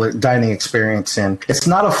your little dining experience in. It's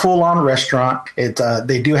not a full-on restaurant.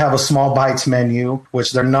 They do have a small bites menu,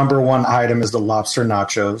 which their number one item is the lobster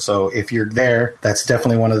nacho. So if you're there, that's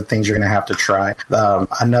definitely one of the things you're going to have to try.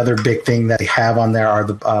 Another big thing that they have on there are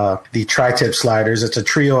the tri-tip sliders. It's a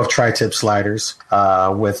trio of tri-tip sliders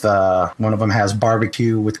with one of them has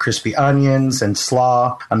barbecue with crispy onions and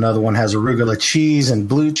slaw. Another one has arugula cheese and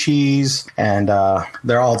blue cheese, and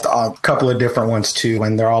they're all a couple of different ones too,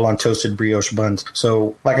 and they're all on toasted brioche buns.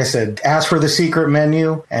 So like I said, ask for the secret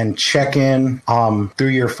menu and check in through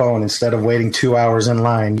your phone. Instead of waiting 2 hours in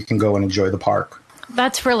line, you can go and enjoy the park.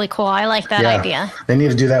 That's really cool. I like that idea. They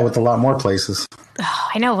need to do that with a lot more places. Oh,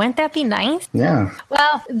 I know. Wouldn't that be nice? Yeah.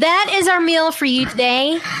 Well, that is our meal for you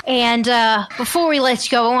today. And before we let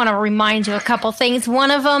you go, I want to remind you a couple things.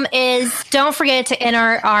 One of them is don't forget to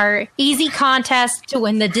enter our easy contest to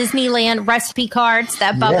win the Disneyland recipe cards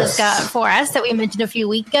that Bubba's got for us that we mentioned a few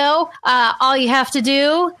weeks ago. All you have to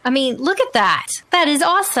do, look at that. That is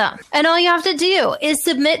awesome. And all you have to do is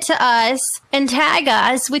submit to us and tag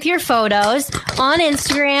us with your photos on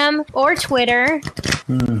Instagram or Twitter.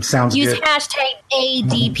 Sounds Use good. hashtag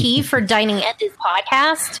ADP for Dining at This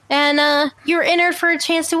Podcast, and you're entered for a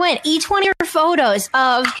chance to win. Each one of your photos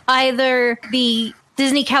of either the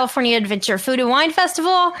Disney California Adventure Food and Wine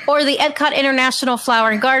Festival or the Epcot International Flower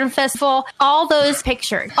and Garden Festival, all those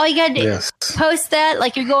pictures. All you got to do is post that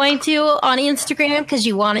like you're going to on Instagram because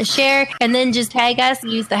you want to share, and then just tag us,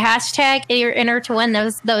 use the hashtag, and you're entered to win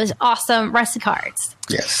those awesome recipe cards.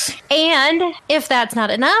 Yes. And if that's not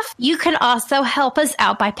enough, you can also help us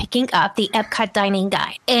out by picking up the Epcot Dining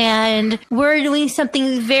Guide. And we're doing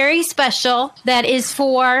something very special that is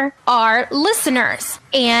for our listeners.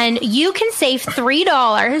 And you can save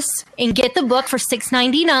 $3 and get the book for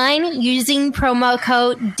 $6.99 using promo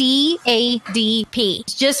code DADP.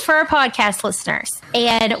 It's just for our podcast listeners.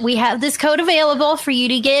 And we have this code available for you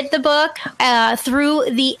to get the book through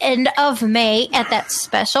the end of May at that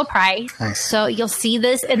special price. Nice. So you'll see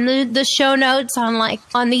this in the show notes on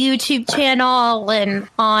the YouTube channel and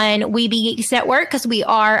on Weeby Geeks Network, because we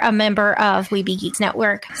are a member of Weeby Geeks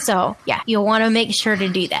Network. So yeah, you'll want to make sure to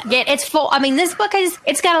do that. It's full. I mean, this book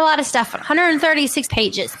it's got a lot of stuff. 136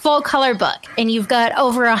 pages, full color book, and you've got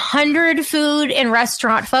over 100 food and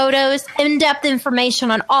restaurant photos, in-depth information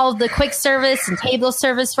on all of the quick service and table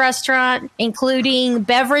service restaurant, including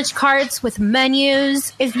beverage carts with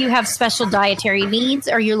menus. If you have special dietary needs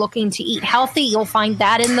or you're looking to eat healthy, you'll find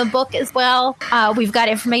that in the book as well. We've got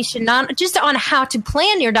information not just on how to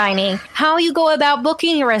plan your dining, how you go about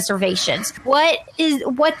booking your reservations, what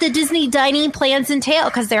the Disney dining plans entail,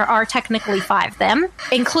 because there are technically 5 of them,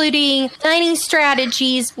 including dining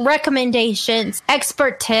strategies, recommendations,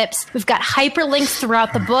 expert tips. We've got hyperlinks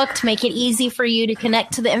throughout the book to make it easy for you to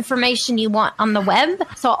connect to the information you want on the web.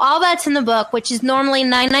 So all that's in the book, which is normally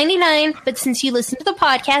 $9.99, but since you listen to the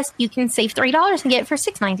podcast, you can save $3 and get it for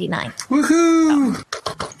 $6.99. Woohoo!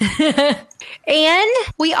 And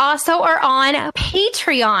we also are on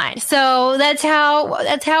Patreon. So that's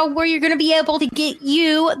how where you're going to be able to get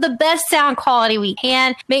you the best sound quality we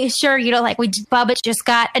can. Make sure, Bubba just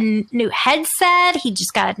got a new headset. He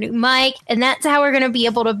just got a new mic. And that's how we're going to be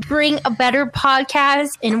able to bring a better podcast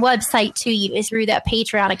and website to you, is through that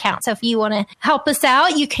Patreon account. So if you want to help us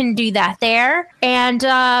out, you can do that there. And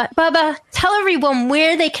Bubba, tell everyone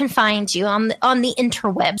where they can find you on the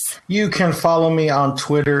interwebs. You can follow me on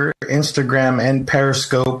Twitter, Instagram, and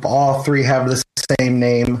Periscope. All 3 have the same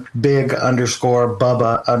name, big_Bubba_B.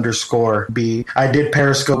 I did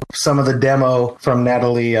Periscope some of the demo from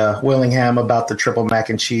Natalie Willingham about the triple mac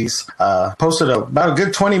and cheese. Posted about a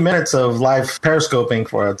good 20 minutes of live Periscoping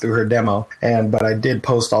through her demo. But I did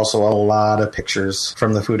post also a lot of pictures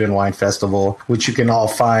from the Food and Wine Festival, which you can all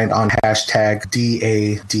find on hashtag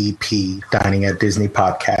DADP, Dining at Disney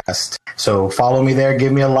Podcast. So follow me there,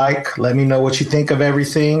 give me a like, let me know what you think of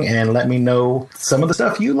everything, and let me know some of the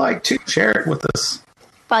stuff you like too. Share it with us.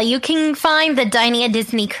 Well, you can find the Dining at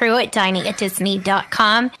Disney crew at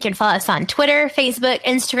diningatdisney.com. You can follow us on Twitter, Facebook,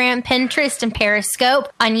 Instagram, Pinterest, and Periscope.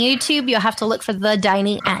 On YouTube, you'll have to look for the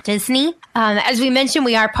Dining at Disney. As we mentioned,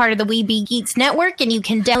 we are part of the Weeby Geeks Network, and you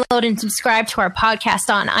can download and subscribe to our podcast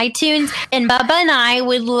on iTunes. And Bubba and I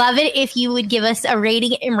would love it if you would give us a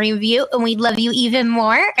rating and review, and we'd love you even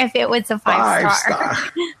more if it was a 5-star.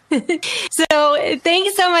 So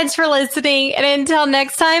thanks so much for listening, and until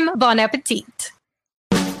next time, bon appetit.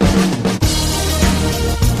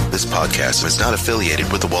 This podcast is not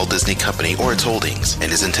affiliated with the Walt Disney Company or its holdings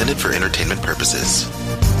and is intended for entertainment purposes.